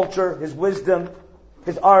 his culture, his wisdom,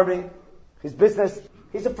 his army, his business.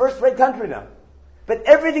 He's a first-rate country now. But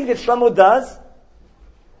everything that Shlomo does,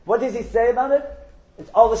 what does he say about it?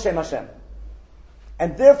 It's all L'Shem Hashem.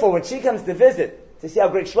 And therefore, when she comes to visit, to see how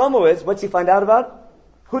great Shlomo is, what's she find out about?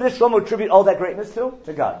 Who does Shlomo attribute all that greatness to?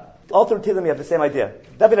 To God. All through Tehillim, you have the same idea.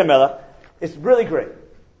 David HaMelech is really great.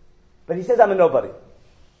 But he says, I'm a nobody.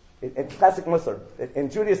 It's classic Musar.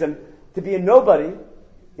 In Judaism, to be a nobody,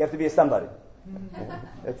 you have to be a somebody.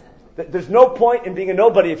 There's no point in being a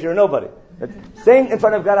nobody if you're a nobody. Saying in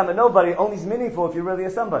front of God, I'm a nobody, only is meaningful if you're really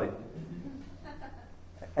a somebody.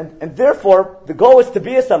 And therefore, the goal is to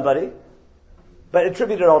be a somebody, but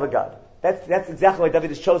attribute it all to God. That's exactly why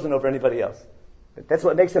David is chosen over anybody else. That's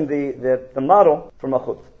what makes him the model for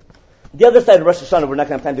Malchut. The other side of Rosh Hashanah, we're not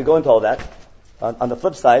going to have time to go into all that on the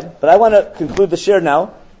flip side, but I want to conclude the share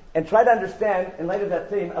now and try to understand, in light of that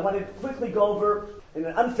theme, I want to quickly go over, in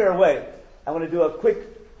an unfair way, I want to do a quick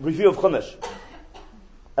review of Chumash,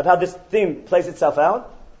 of how this theme plays itself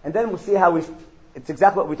out, and then we'll see how it's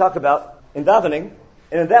exactly what we talk about in davening,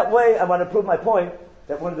 and in that way I want to prove my point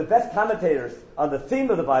that one of the best commentators on the theme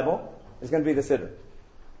of the Bible is going to be the Siddur.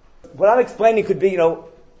 What I'm explaining could be, I'm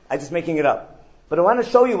just making it up. But I want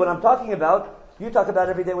to show you what I'm talking about, you talk about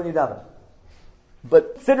every day when you daven.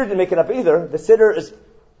 But Siddur didn't make it up either. The Siddur is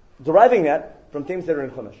deriving that from themes that are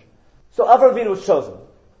in Chumash. So Avraham Avinu was chosen.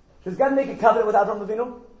 Does God make a covenant with Avraham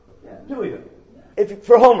Avinu? Yeah. Do even.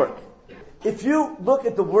 For homework, if you look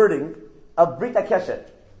at the wording of Brit HaKeshet,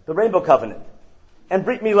 the Rainbow Covenant, and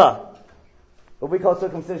Brit Milah, what we call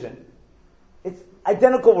circumcision, it's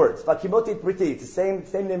identical words. Vakimoti Briti, it's the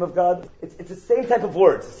same name of God. It's the same type of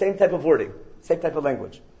words, the same type of wording, same type of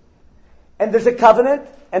language. And there's a covenant,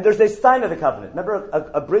 and there's a sign of the covenant. Remember,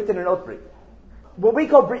 a Brit and an oath Brit. What we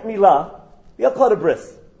call Brit Milah, we all call it a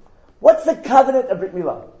bris. What's the covenant of Brit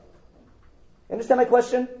Milah? You understand my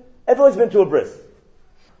question? Everyone's been to a bris.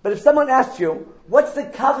 But if someone asks you, what's the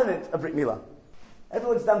covenant of Brit Milah?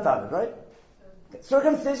 Everyone's dumbfounded, right?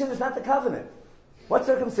 Circumcision is not the covenant. What's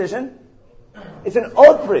circumcision? It's an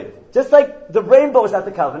oath brit. Just like the rainbow is not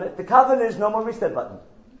the covenant is no more reset button.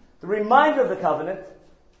 The reminder of the covenant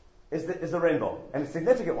is the rainbow, and a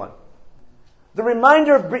significant one. The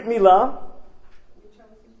reminder of Brit Milah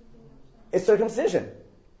is circumcision.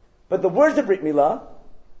 But the words of Brit Milah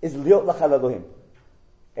is Liot Lachal Elohim.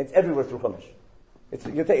 It's everywhere through Chumash. It's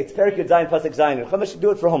Perek Yud Zayin, Pasuk Zayin. In Chumash,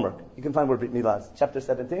 do it for homework. You can find where Brit Milah is. Chapter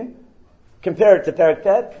 17. Compare it to Perek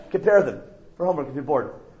Tet. Compare them for homework if you're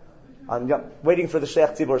bored. Waiting for the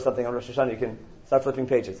Sheikh Tzibur or something on Rosh Hashanah, you can start flipping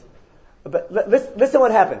pages. But listen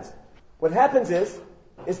what happens. What happens is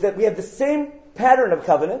that we have the same pattern of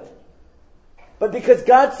covenant, but because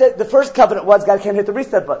God said the first covenant was God can't hit the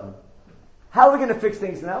reset button. How are we going to fix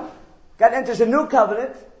things now? God enters a new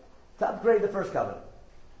covenant to upgrade the first covenant,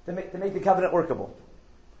 to make the covenant workable.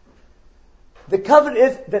 The covenant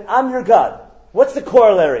is that I'm your God. What's the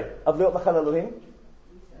corollary of Liot Lachal Elohim?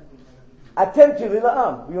 Atem tili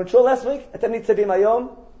la'am. We were in shul last week. Atem nitzavim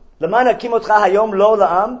hayom. L'man hakim otcha hayom lo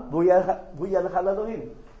la'am. V'yeh lachal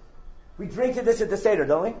Elohim. We drink to this at the Seder,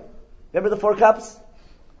 don't we? Remember the 4 cups?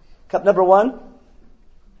 Cup number 1.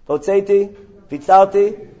 Hotzeiti,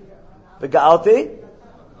 Pitzalti, V'ga'alti.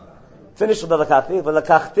 Finish with V'lakachti.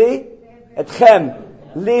 V'lakachti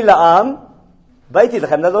etchem li la'am. V'aiti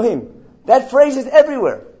lechem l'Elohim. That phrase is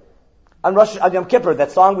everywhere. On Yom Kippur,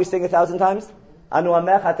 that song we sing 1,000 times. Anu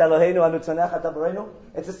amech at Eloheinu, anu tzonech at Abareinu.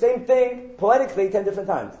 It's the same thing, poetically, 10 different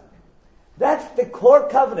times. That's the core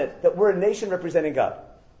covenant that we're a nation representing God.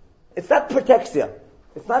 It's not protexia.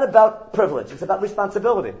 It's not about privilege. It's about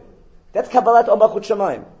responsibility. That's Kabbalat Omachut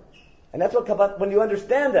Shamayim. And that's what when you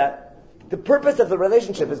understand that, the purpose of the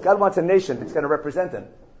relationship is God wants a nation that's going to represent Him.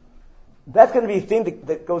 That's going to be a theme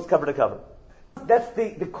that goes cover to cover. That's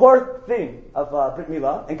the core theme of Brit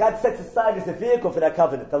Milah, and God sets aside as a vehicle for that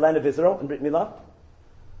covenant, the land of Israel and Brit Milah.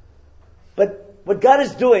 But what God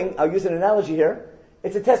is doing, I'll use an analogy here,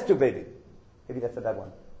 it's a test tube baby. Maybe that's a bad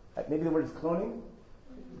one. Maybe the word is cloning.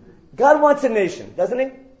 God wants a nation, doesn't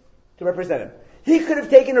He? To represent Him. He could have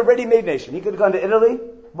taken a ready-made nation. He could have gone to Italy,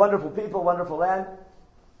 wonderful people, wonderful land,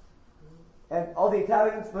 and all the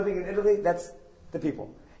Italians living in Italy, that's the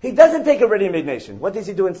people. He doesn't take a ready-made nation. What does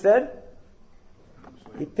He do instead?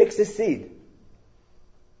 He picks his seed.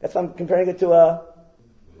 That's why I'm comparing it to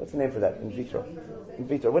what's the name for that? In vitro. In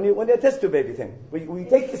vitro. When you test tube baby thing. We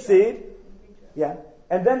take the seed,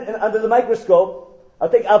 and then under the microscope, I'll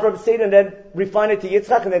take Avram's seed and then refine it to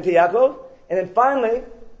Yitzchak and then to Yaakov, and then finally,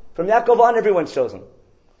 from Yaakov on, everyone's chosen.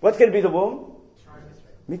 What's going to be the womb?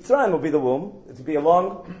 Mitzrayim will be the womb. It will be a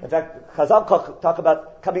long, in fact, Chazal talk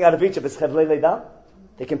about coming out of Egypt as Chevlei Leida.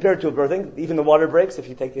 They compare it to a birthing. Even the water breaks, if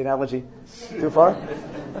you take the analogy too far.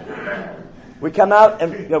 We come out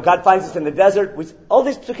and, God finds us in the desert. All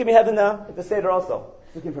these psukim we have in the Seder also.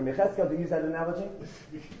 Psukim from Yechezkel, to use that analogy.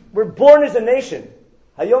 We're born as a nation.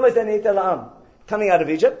 Hayom ezeneit ela'am. Coming out of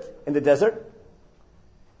Egypt, in the desert.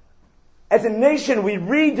 As a nation, we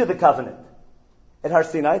redo the covenant at Har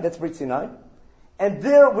Sinai. That's Brit Sinai. And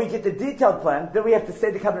there we get the detailed plan. Then we have to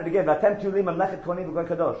say the covenant again. Vatem tulim mamlechet kohanim v'goyim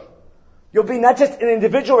kadosh. You'll be not just an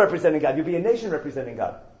individual representing God, you'll be a nation representing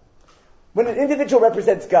God. When an individual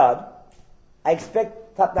represents God, I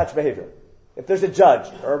expect top-notch behavior. If there's a judge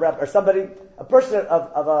or a rep or somebody, a person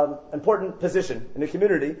of an important position in the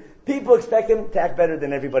community, people expect him to act better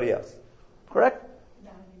than everybody else. Correct?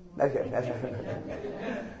 Okay.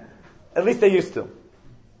 At least they used to.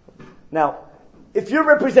 Now, if you're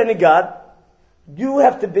representing God, you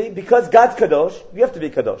have to be, because God's kadosh, you have to be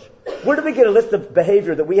kadosh. Where do we get a list of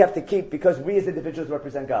behavior that we have to keep because we as individuals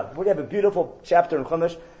represent God? We have a beautiful chapter in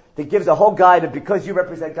Chumash that gives a whole guide of because you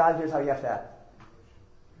represent God, here's how you have to act.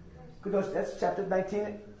 Kadosh, that's chapter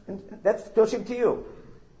 19. That's kadoshim to you.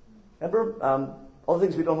 Remember, all the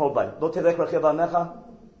things we don't hold by. Lo telech rachev amecha.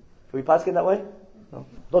 Can we pass it that way? No.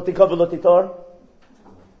 Lo tikov v'lo titor.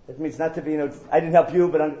 It means not to be, I didn't help you,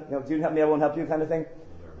 but you didn't help me, I won't help you, kind of thing.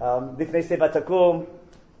 Lifnei seba takum.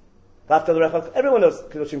 Everyone knows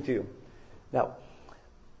kadoshim to you. Now,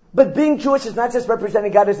 but being Jewish is not just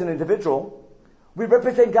representing God as an individual. We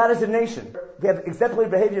represent God as a nation. We have exemplary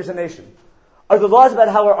behavior as a nation. Are the laws about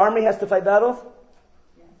how our army has to fight battles?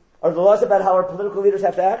 Yes. Are the laws about how our political leaders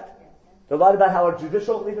have to act? Yes. The laws about how our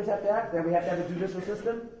judicial leaders have to act? Then we have to have a judicial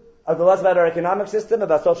system? Are the laws about our economic system,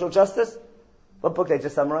 about social justice? What book did I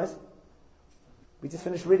just summarize? We just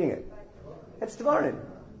finished reading it. It's Devarim.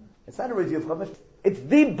 It's not a review of Chumash. It's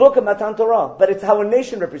the book of Matan Torah, but it's how a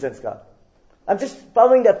nation represents God. I'm just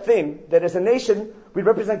following that theme, that as a nation, we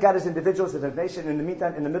represent God as individuals, as a nation, in the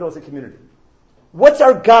meantime, in the middle as a community. What's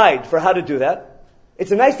our guide for how to do that?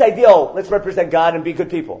 It's a nice idea, let's represent God and be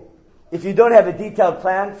good people. If you don't have a detailed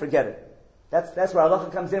plan, forget it. That's where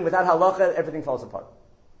halacha comes in. Without halacha, everything falls apart.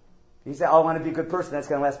 You say, I want to be a good person, that's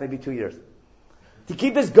going to last maybe 2 years. To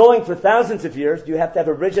keep this going for thousands of years, you have to have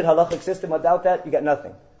a rigid halachic system. Without that, you got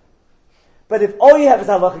nothing. But if all you have is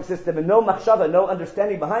a halachic system and no machshava, no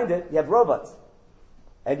understanding behind it, you have robots.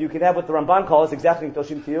 And you can have what the Ramban calls exactly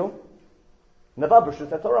Toshim to you, Nabab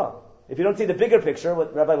Rishut Torah. If you don't see the bigger picture,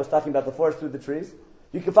 what Rabbi was talking about, the forest through the trees,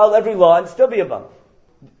 you can follow every law and still be a bum.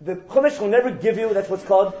 The Chumash will never give you, that's what's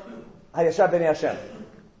called Hayashar B'nei Hashem.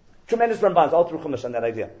 Tremendous Rambans all through Chumash on that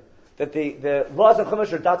idea. That the laws of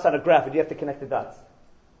Chumash are dots on a graph and you have to connect the dots.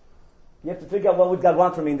 You have to figure out what would God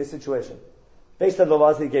want from me in this situation, based on the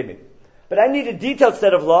laws that He gave me. But I need a detailed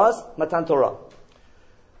set of laws, Matan Torah.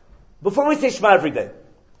 Before we say Shema every day,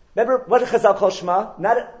 remember what Chazal calls Shema?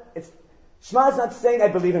 Shema is not saying I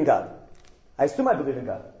believe in God. I assume I believe in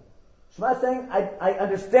God. Shema is saying I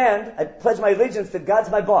understand, I pledge my allegiance that God's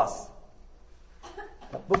my boss.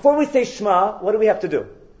 Before we say Shema, what do we have to do?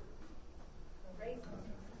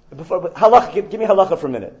 Halacha, give me halacha for a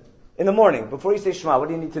minute. In the morning, before you say Shema, what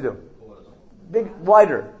do you need to do?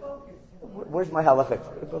 Wider. Where's my halacha?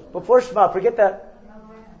 Before Shema, forget that.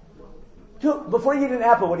 Before you eat an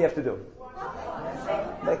apple, what do you have to do?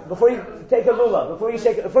 Like before you take a lulav,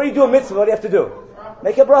 before you do a mitzvah, what do you have to do?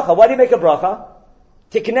 Make a bracha. Why do you make a bracha?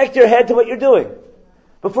 To connect your head to what you're doing.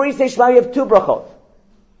 Before you say Shema, you have 2 brachot.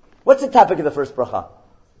 What's the topic of the first bracha?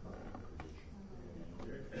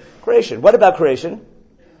 Creation. What about creation?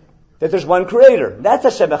 That there's one creator. That's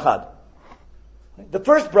Hashem Echad. The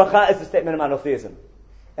first bracha is the statement of monotheism.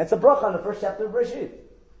 And it's a bracha on the first chapter of Bereshit.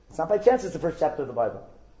 It's not by chance it's the first chapter of the Bible.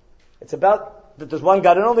 It's about that there's one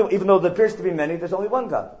God, and only, even though there appears to be many, there's only one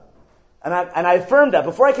God. And I affirm that.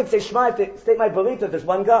 Before I can say Shema, I have to state my belief that there's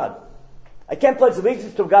one God. I can't pledge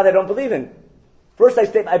allegiance to a God I don't believe in. First I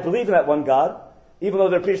state I believe in that one God, even though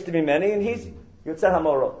there appears to be many, and He's Yotzei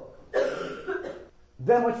HaMorot.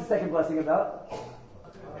 Then what's the second blessing about?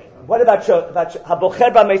 What about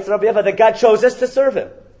Habocher B'Meisrav, that God chose us to serve Him?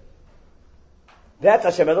 That's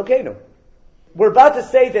Hashem Elokeinu. We're about to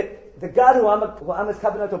say that the God who I'm His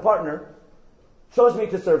covenantal partner chose me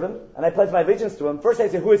to serve Him, and I pledge my allegiance to Him. First I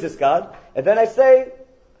say, who is this God? And then I say,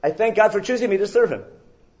 I thank God for choosing me to serve Him.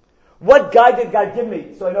 What guide did God give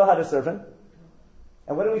me so I know how to serve Him?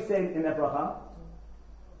 And what do we say in that bracha?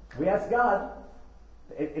 We ask God,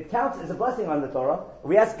 it counts as a blessing on the Torah.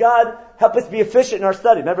 We ask God, help us be efficient in our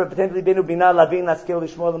study. Remember,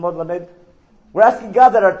 we're asking God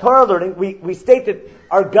that our Torah learning, we state that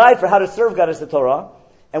our guide for how to serve God is the Torah,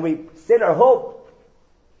 and we state our hope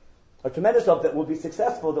a tremendous hope that we'll be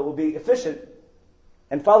successful, that we'll be efficient,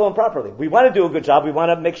 and follow him properly. We want to do a good job. We want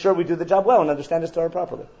to make sure we do the job well and understand his Torah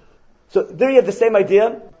properly. So there you have the same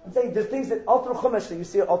idea. I'm saying there's things that all through Chumash that you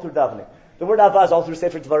see all through davening. The word Avah is all through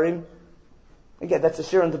Sefer Dvarim. Again, that's a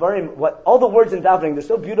shir in Dvarim. All the words in davening, they're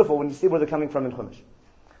so beautiful when you see where they're coming from in Chumash.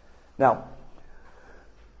 Now,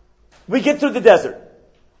 we get through the desert.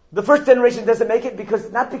 The first generation doesn't make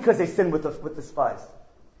it not because they sinned with the spies.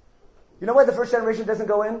 You know why the first generation doesn't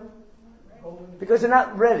go in? Because they're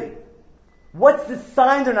not ready. What's the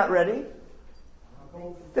sign they're not ready?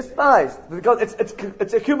 The spies.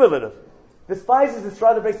 It's accumulative. The spies is the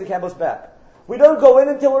straw that breaks the camel's back. We don't go in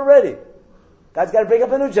until we're ready. God's got to bring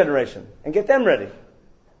up a new generation and get them ready.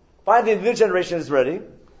 Finally, the new generation is ready,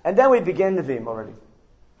 and then we begin Nevi'im already.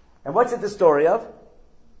 And what's it the story of?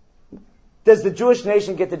 Does the Jewish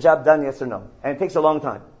nation get the job done, yes or no? And it takes a long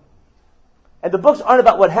time. And the books aren't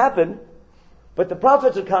about what happened, but the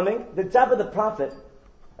prophets are coming. The job of the prophet,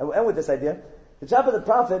 and we'll end with this idea, the job of the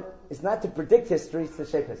prophet is not to predict history, it's to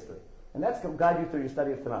shape history. And that's going to guide you through your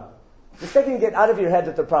study of Tanakh. The second you get out of your head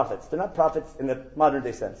that they're prophets. They're not prophets in the modern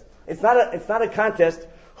day sense. It's not a contest.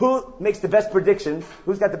 Who makes the best predictions?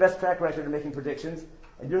 Who's got the best track record of making predictions?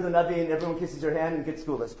 And you're the Navi and everyone kisses your hand and gets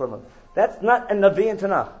schoolers from them. That's not a Navi in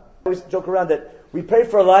Tanakh. I always joke around that we pray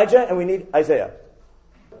for Elijah and we need Isaiah.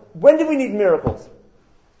 When do we need miracles?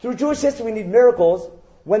 Through Jewish history we need miracles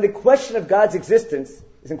when the question of God's existence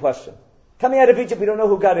is in question. Coming out of Egypt, we don't know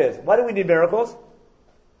who God is. Why do we need miracles?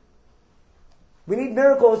 We need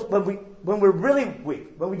miracles when we're really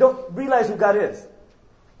weak, when we don't realize who God is.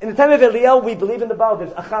 In the time of Eliyahu, we believe in the Baal.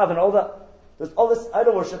 There's Achav and there's all this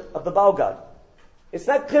idol worship of the Baal God. It's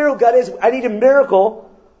not clear who God is. I need a miracle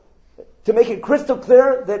to make it crystal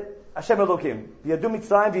clear that Hashem Elokim. V'yadu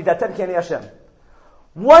Mitzrayim v'yidatem ki ani Hashem.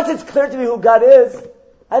 Once it's clear to me who God is,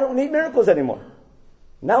 I don't need miracles anymore.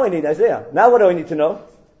 Now I need Isaiah. Now what do I need to know?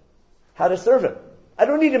 How to serve Him. I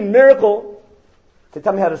don't need a miracle to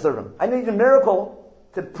tell me how to serve Him. I need a miracle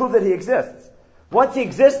to prove that He exists. Once He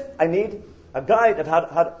exists, I need a guide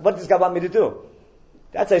of what does God want me to do.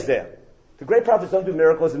 That's Isaiah. The great prophets don't do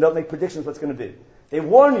miracles and don't make predictions what's going to be. They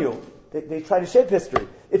warn you. They try to shape history.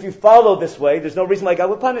 If you follow this way, there's no reason why God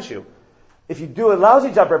would punish you. If you do a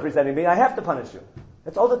lousy job representing me, I have to punish you.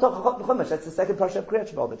 That's all the Talk Chumash. That's the second parsha of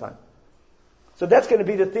Kriyat all the time. So that's going to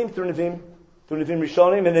be the theme through Nevi'im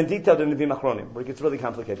Rishonim, and then detailed in Nevi'im Achronim, where it gets really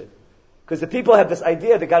complicated. Because the people have this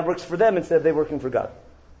idea that God works for them instead of they working for God.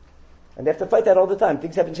 And they have to fight that all the time.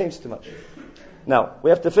 Things haven't changed too much. Now, we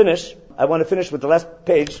have to finish. I want to finish with the last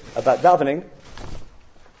page about davening.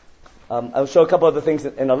 I'll show a couple other things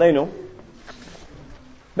in Aleinu.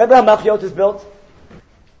 Remember how Machiot is built?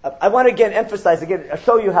 I want to I'll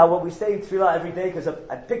show you how what we say in Tefillah every day, because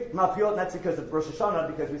I picked Machiot not because of Rosh Hashanah,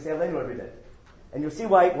 because we say Aleinu every day. And you'll see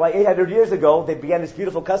why 800 years ago they began this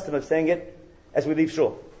beautiful custom of saying it as we leave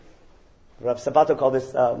shul. Rav Sabato called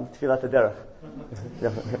this Tefillat HaDerech.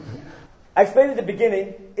 I explained at the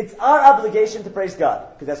beginning, it's our obligation to praise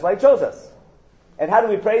God, because that's why He chose us. And how do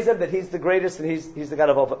we praise Him? That He's the greatest and He's the God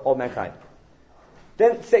of all mankind.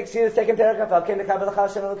 Then, see the second paragraph?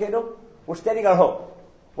 We're stating our hope.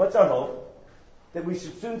 What's our hope? That we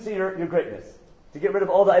should soon see your greatness. To get rid of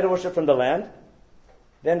all the idol worship from the land.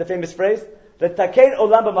 Then the famous phrase, we want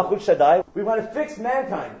to fix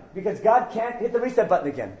mankind, because God can't hit the reset button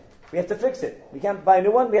again. We have to fix it. We can't buy a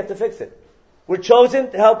new one, we have to fix it. We're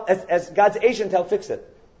chosen to help as God's agent to help fix it.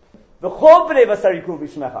 Remember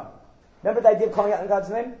the idea of calling out in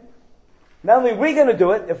God's name? Not only are we going to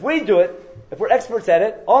do it, if we're experts at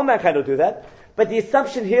it, all mankind will do that. But the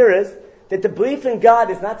assumption here is that the belief in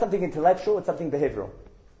God is not something intellectual, it's something behavioral.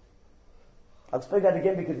 I'll explain that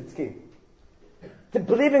again because it's key. To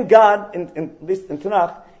believe in God, at least in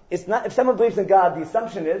Tanakh, is not, if someone believes in God, the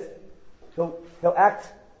assumption is he'll act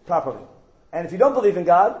properly. And if you don't believe in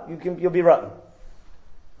God, you'll be rotten.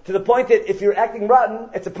 To the point that if you're acting rotten,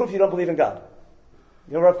 it's a proof you don't believe in God.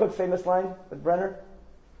 You know Rav Kook's famous line with Brenner?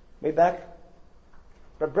 Way back?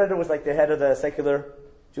 Rav Brenner was like the head of the secular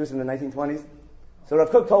Jews in the 1920s. So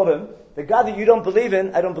Rav Kook told him, the God that you don't believe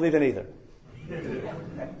in, I don't believe in either.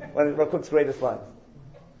 One of Rav Kook's greatest lines.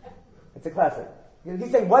 It's a classic.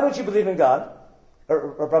 He's saying, why don't you believe in God?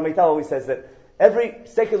 Or Rav Meital always says that every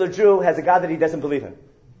secular Jew has a God that he doesn't believe in.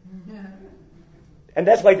 And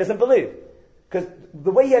that's why he doesn't believe. Because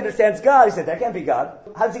the way he understands God, he said, that can't be God.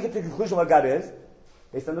 How does he get to the conclusion what God is?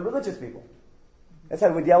 Based on the religious people. That's how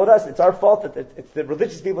we deal with us. It's our fault it's the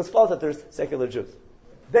religious people's fault that there's secular Jews.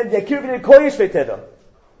 Then this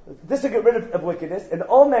will get rid of wickedness, and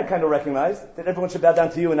all mankind will recognize that everyone should bow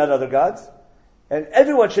down to you and not other gods. And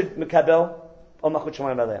everyone should mekabel o malchut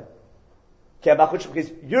shamayim aleim.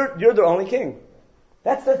 Because you're the only king.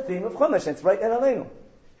 That's the theme of Chumash, and it's right in Aleinu.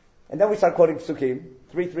 And then we start quoting Psukim,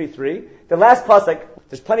 333. The last pasuk,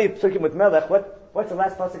 there's plenty of Psukim with Melech. What's the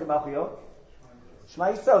last pasuk of Malchiyot?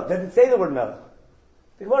 Shema Yisrael. Doesn't say the word Melech.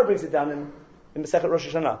 The Gemara brings it down in Masechet Rosh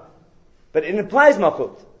Hashanah. But it implies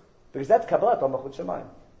Malchut, because that's Kabbalat al Malchut Shemayim.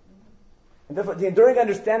 And therefore, the enduring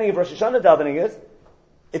understanding of Rosh Hashanah davening is,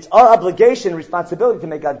 it's our obligation, responsibility to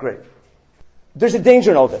make God great. There's a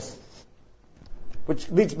danger in all this, which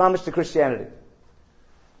leads mamish to Christianity.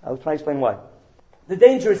 I'll try to explain why. The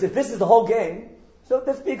danger is if this is the whole game, so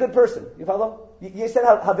let's be a good person. You follow? You said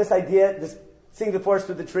how this idea, this seeing the forest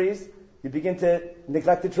through the trees, you begin to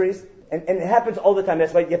neglect the trees. And it happens all the time.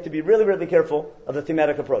 That's why you have to be really, really careful of the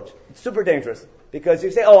thematic approach. It's super dangerous. Because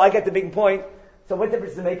you say, I get the big point, so what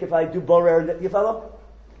difference does it make if I do borer? You follow?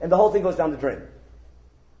 And the whole thing goes down the drain.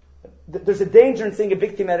 There's a danger in seeing a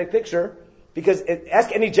big thematic picture, because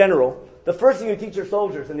ask any general, the first thing you teach your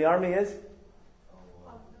soldiers in the army is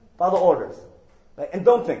follow orders. Right? And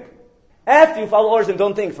don't think. After you follow orders and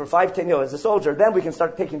don't think for 5-10 years as a soldier, then we can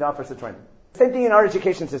start taking the officer training. Same thing in our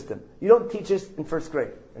education system. You don't teach this in first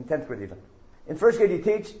grade, in 10th grade even. In first grade you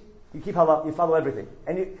teach, you keep halal, you follow everything.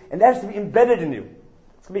 And that has to be embedded in you.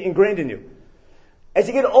 It's going to be ingrained in you. As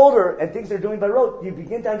you get older and things are doing by rote, you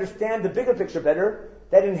begin to understand the bigger picture better.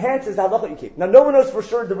 That enhances the halacha you keep. Now, no one knows for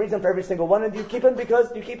sure the reason for every single one, and you keep them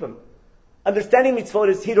because you keep them. Understanding mitzvot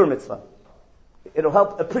is hidur mitzvah. It'll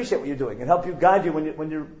help appreciate what you're doing and help you guide you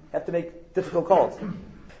when you have to make difficult calls.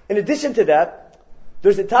 In addition to that,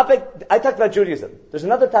 there's a topic, I talked about Judaism. There's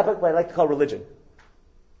another topic that I like to call religion.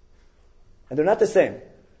 And they're not the same.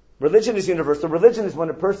 Religion is universal. Religion is when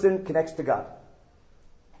a person connects to God.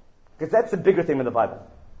 Because that's the bigger thing in the Bible.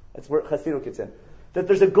 That's where Chassidut gets in. That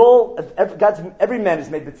there's a goal of every man is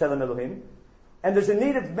made b'tzelem Elohim, and there's a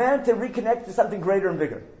need of man to reconnect to something greater and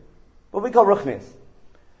bigger. What we call ruchnius.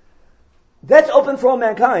 That's open for all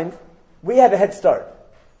mankind. We have a head start.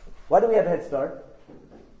 Why do we have a head start?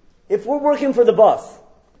 If we're working for the boss,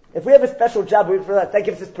 if we have a special job, that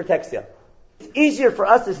gives us protection. It's easier for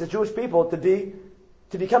us as the Jewish people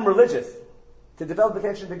to become religious, to develop a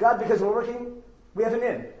connection to God, because we're working, we have an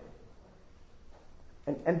in.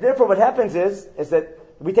 And therefore what happens is that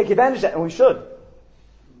we take advantage of that, and we should.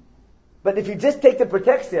 But if you just take the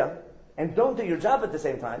protexia and don't do your job at the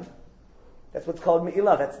same time, that's what's called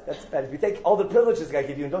me'ilah. That's bad. If you take all the privileges God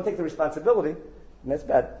gave you and don't take the responsibility, then that's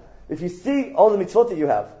bad. If you see all the mitzvot that you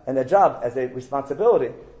have and that job as a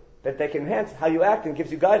responsibility, that they can enhance how you act and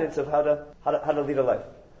gives you guidance of how to lead a life.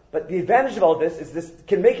 But the advantage of all this is this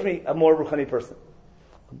can make me a more ruchani person.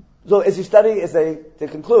 So as you study, to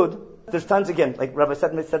conclude, there's tons again, like Rabbi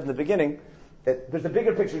Sedman said in the beginning, that there's a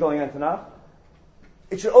bigger picture going on in Tanakh.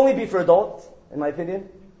 It should only be for adults, in my opinion.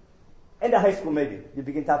 And at high school maybe. You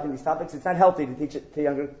begin talking these topics. It's not healthy to teach it to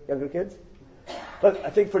younger kids. But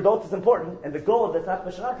I think for adults it's important, and the goal of the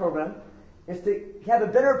HaShana program is to have a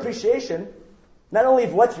better appreciation, not only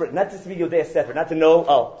of what's written, not just to be Yodei Sefer, not to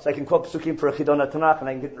know, so I can quote Psukim for a Chidon Tanakh and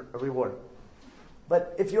I can get a reward.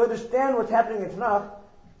 But if you understand what's happening in Tanakh,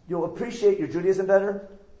 you'll appreciate your Judaism better,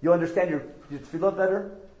 you'll understand your tefillot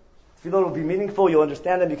better, tefillot will be meaningful, you'll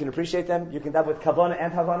understand them, you can appreciate them, you can have with Kavanah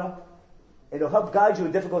and Havana. It'll help guide you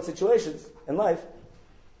in difficult situations in life.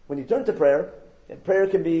 When you turn to prayer, prayer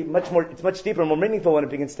can be it's much deeper and more meaningful when it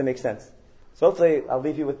begins to make sense. So hopefully I'll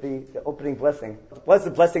leave you with the opening blessing. What's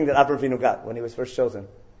the blessing that Avraham Avinu got when he was first chosen?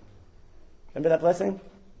 Remember that blessing?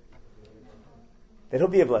 That he'll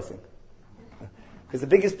be a blessing. Because the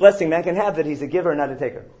biggest blessing man can have, that he's a giver and not a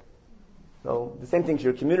taker. So the same thing to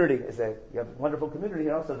your community. You have a wonderful community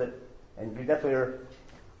here also, and you definitely are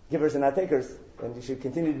givers and not takers. And you should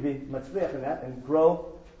continue to be matzliach in that and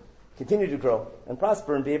continue to grow and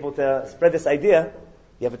prosper and be able to spread this idea.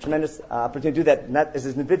 You have a tremendous opportunity to do that, not as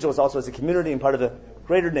individuals, also as a community and part of a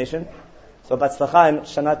greater nation. So batzlacha and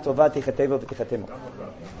shana tova tichateva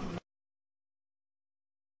v'tichatemu.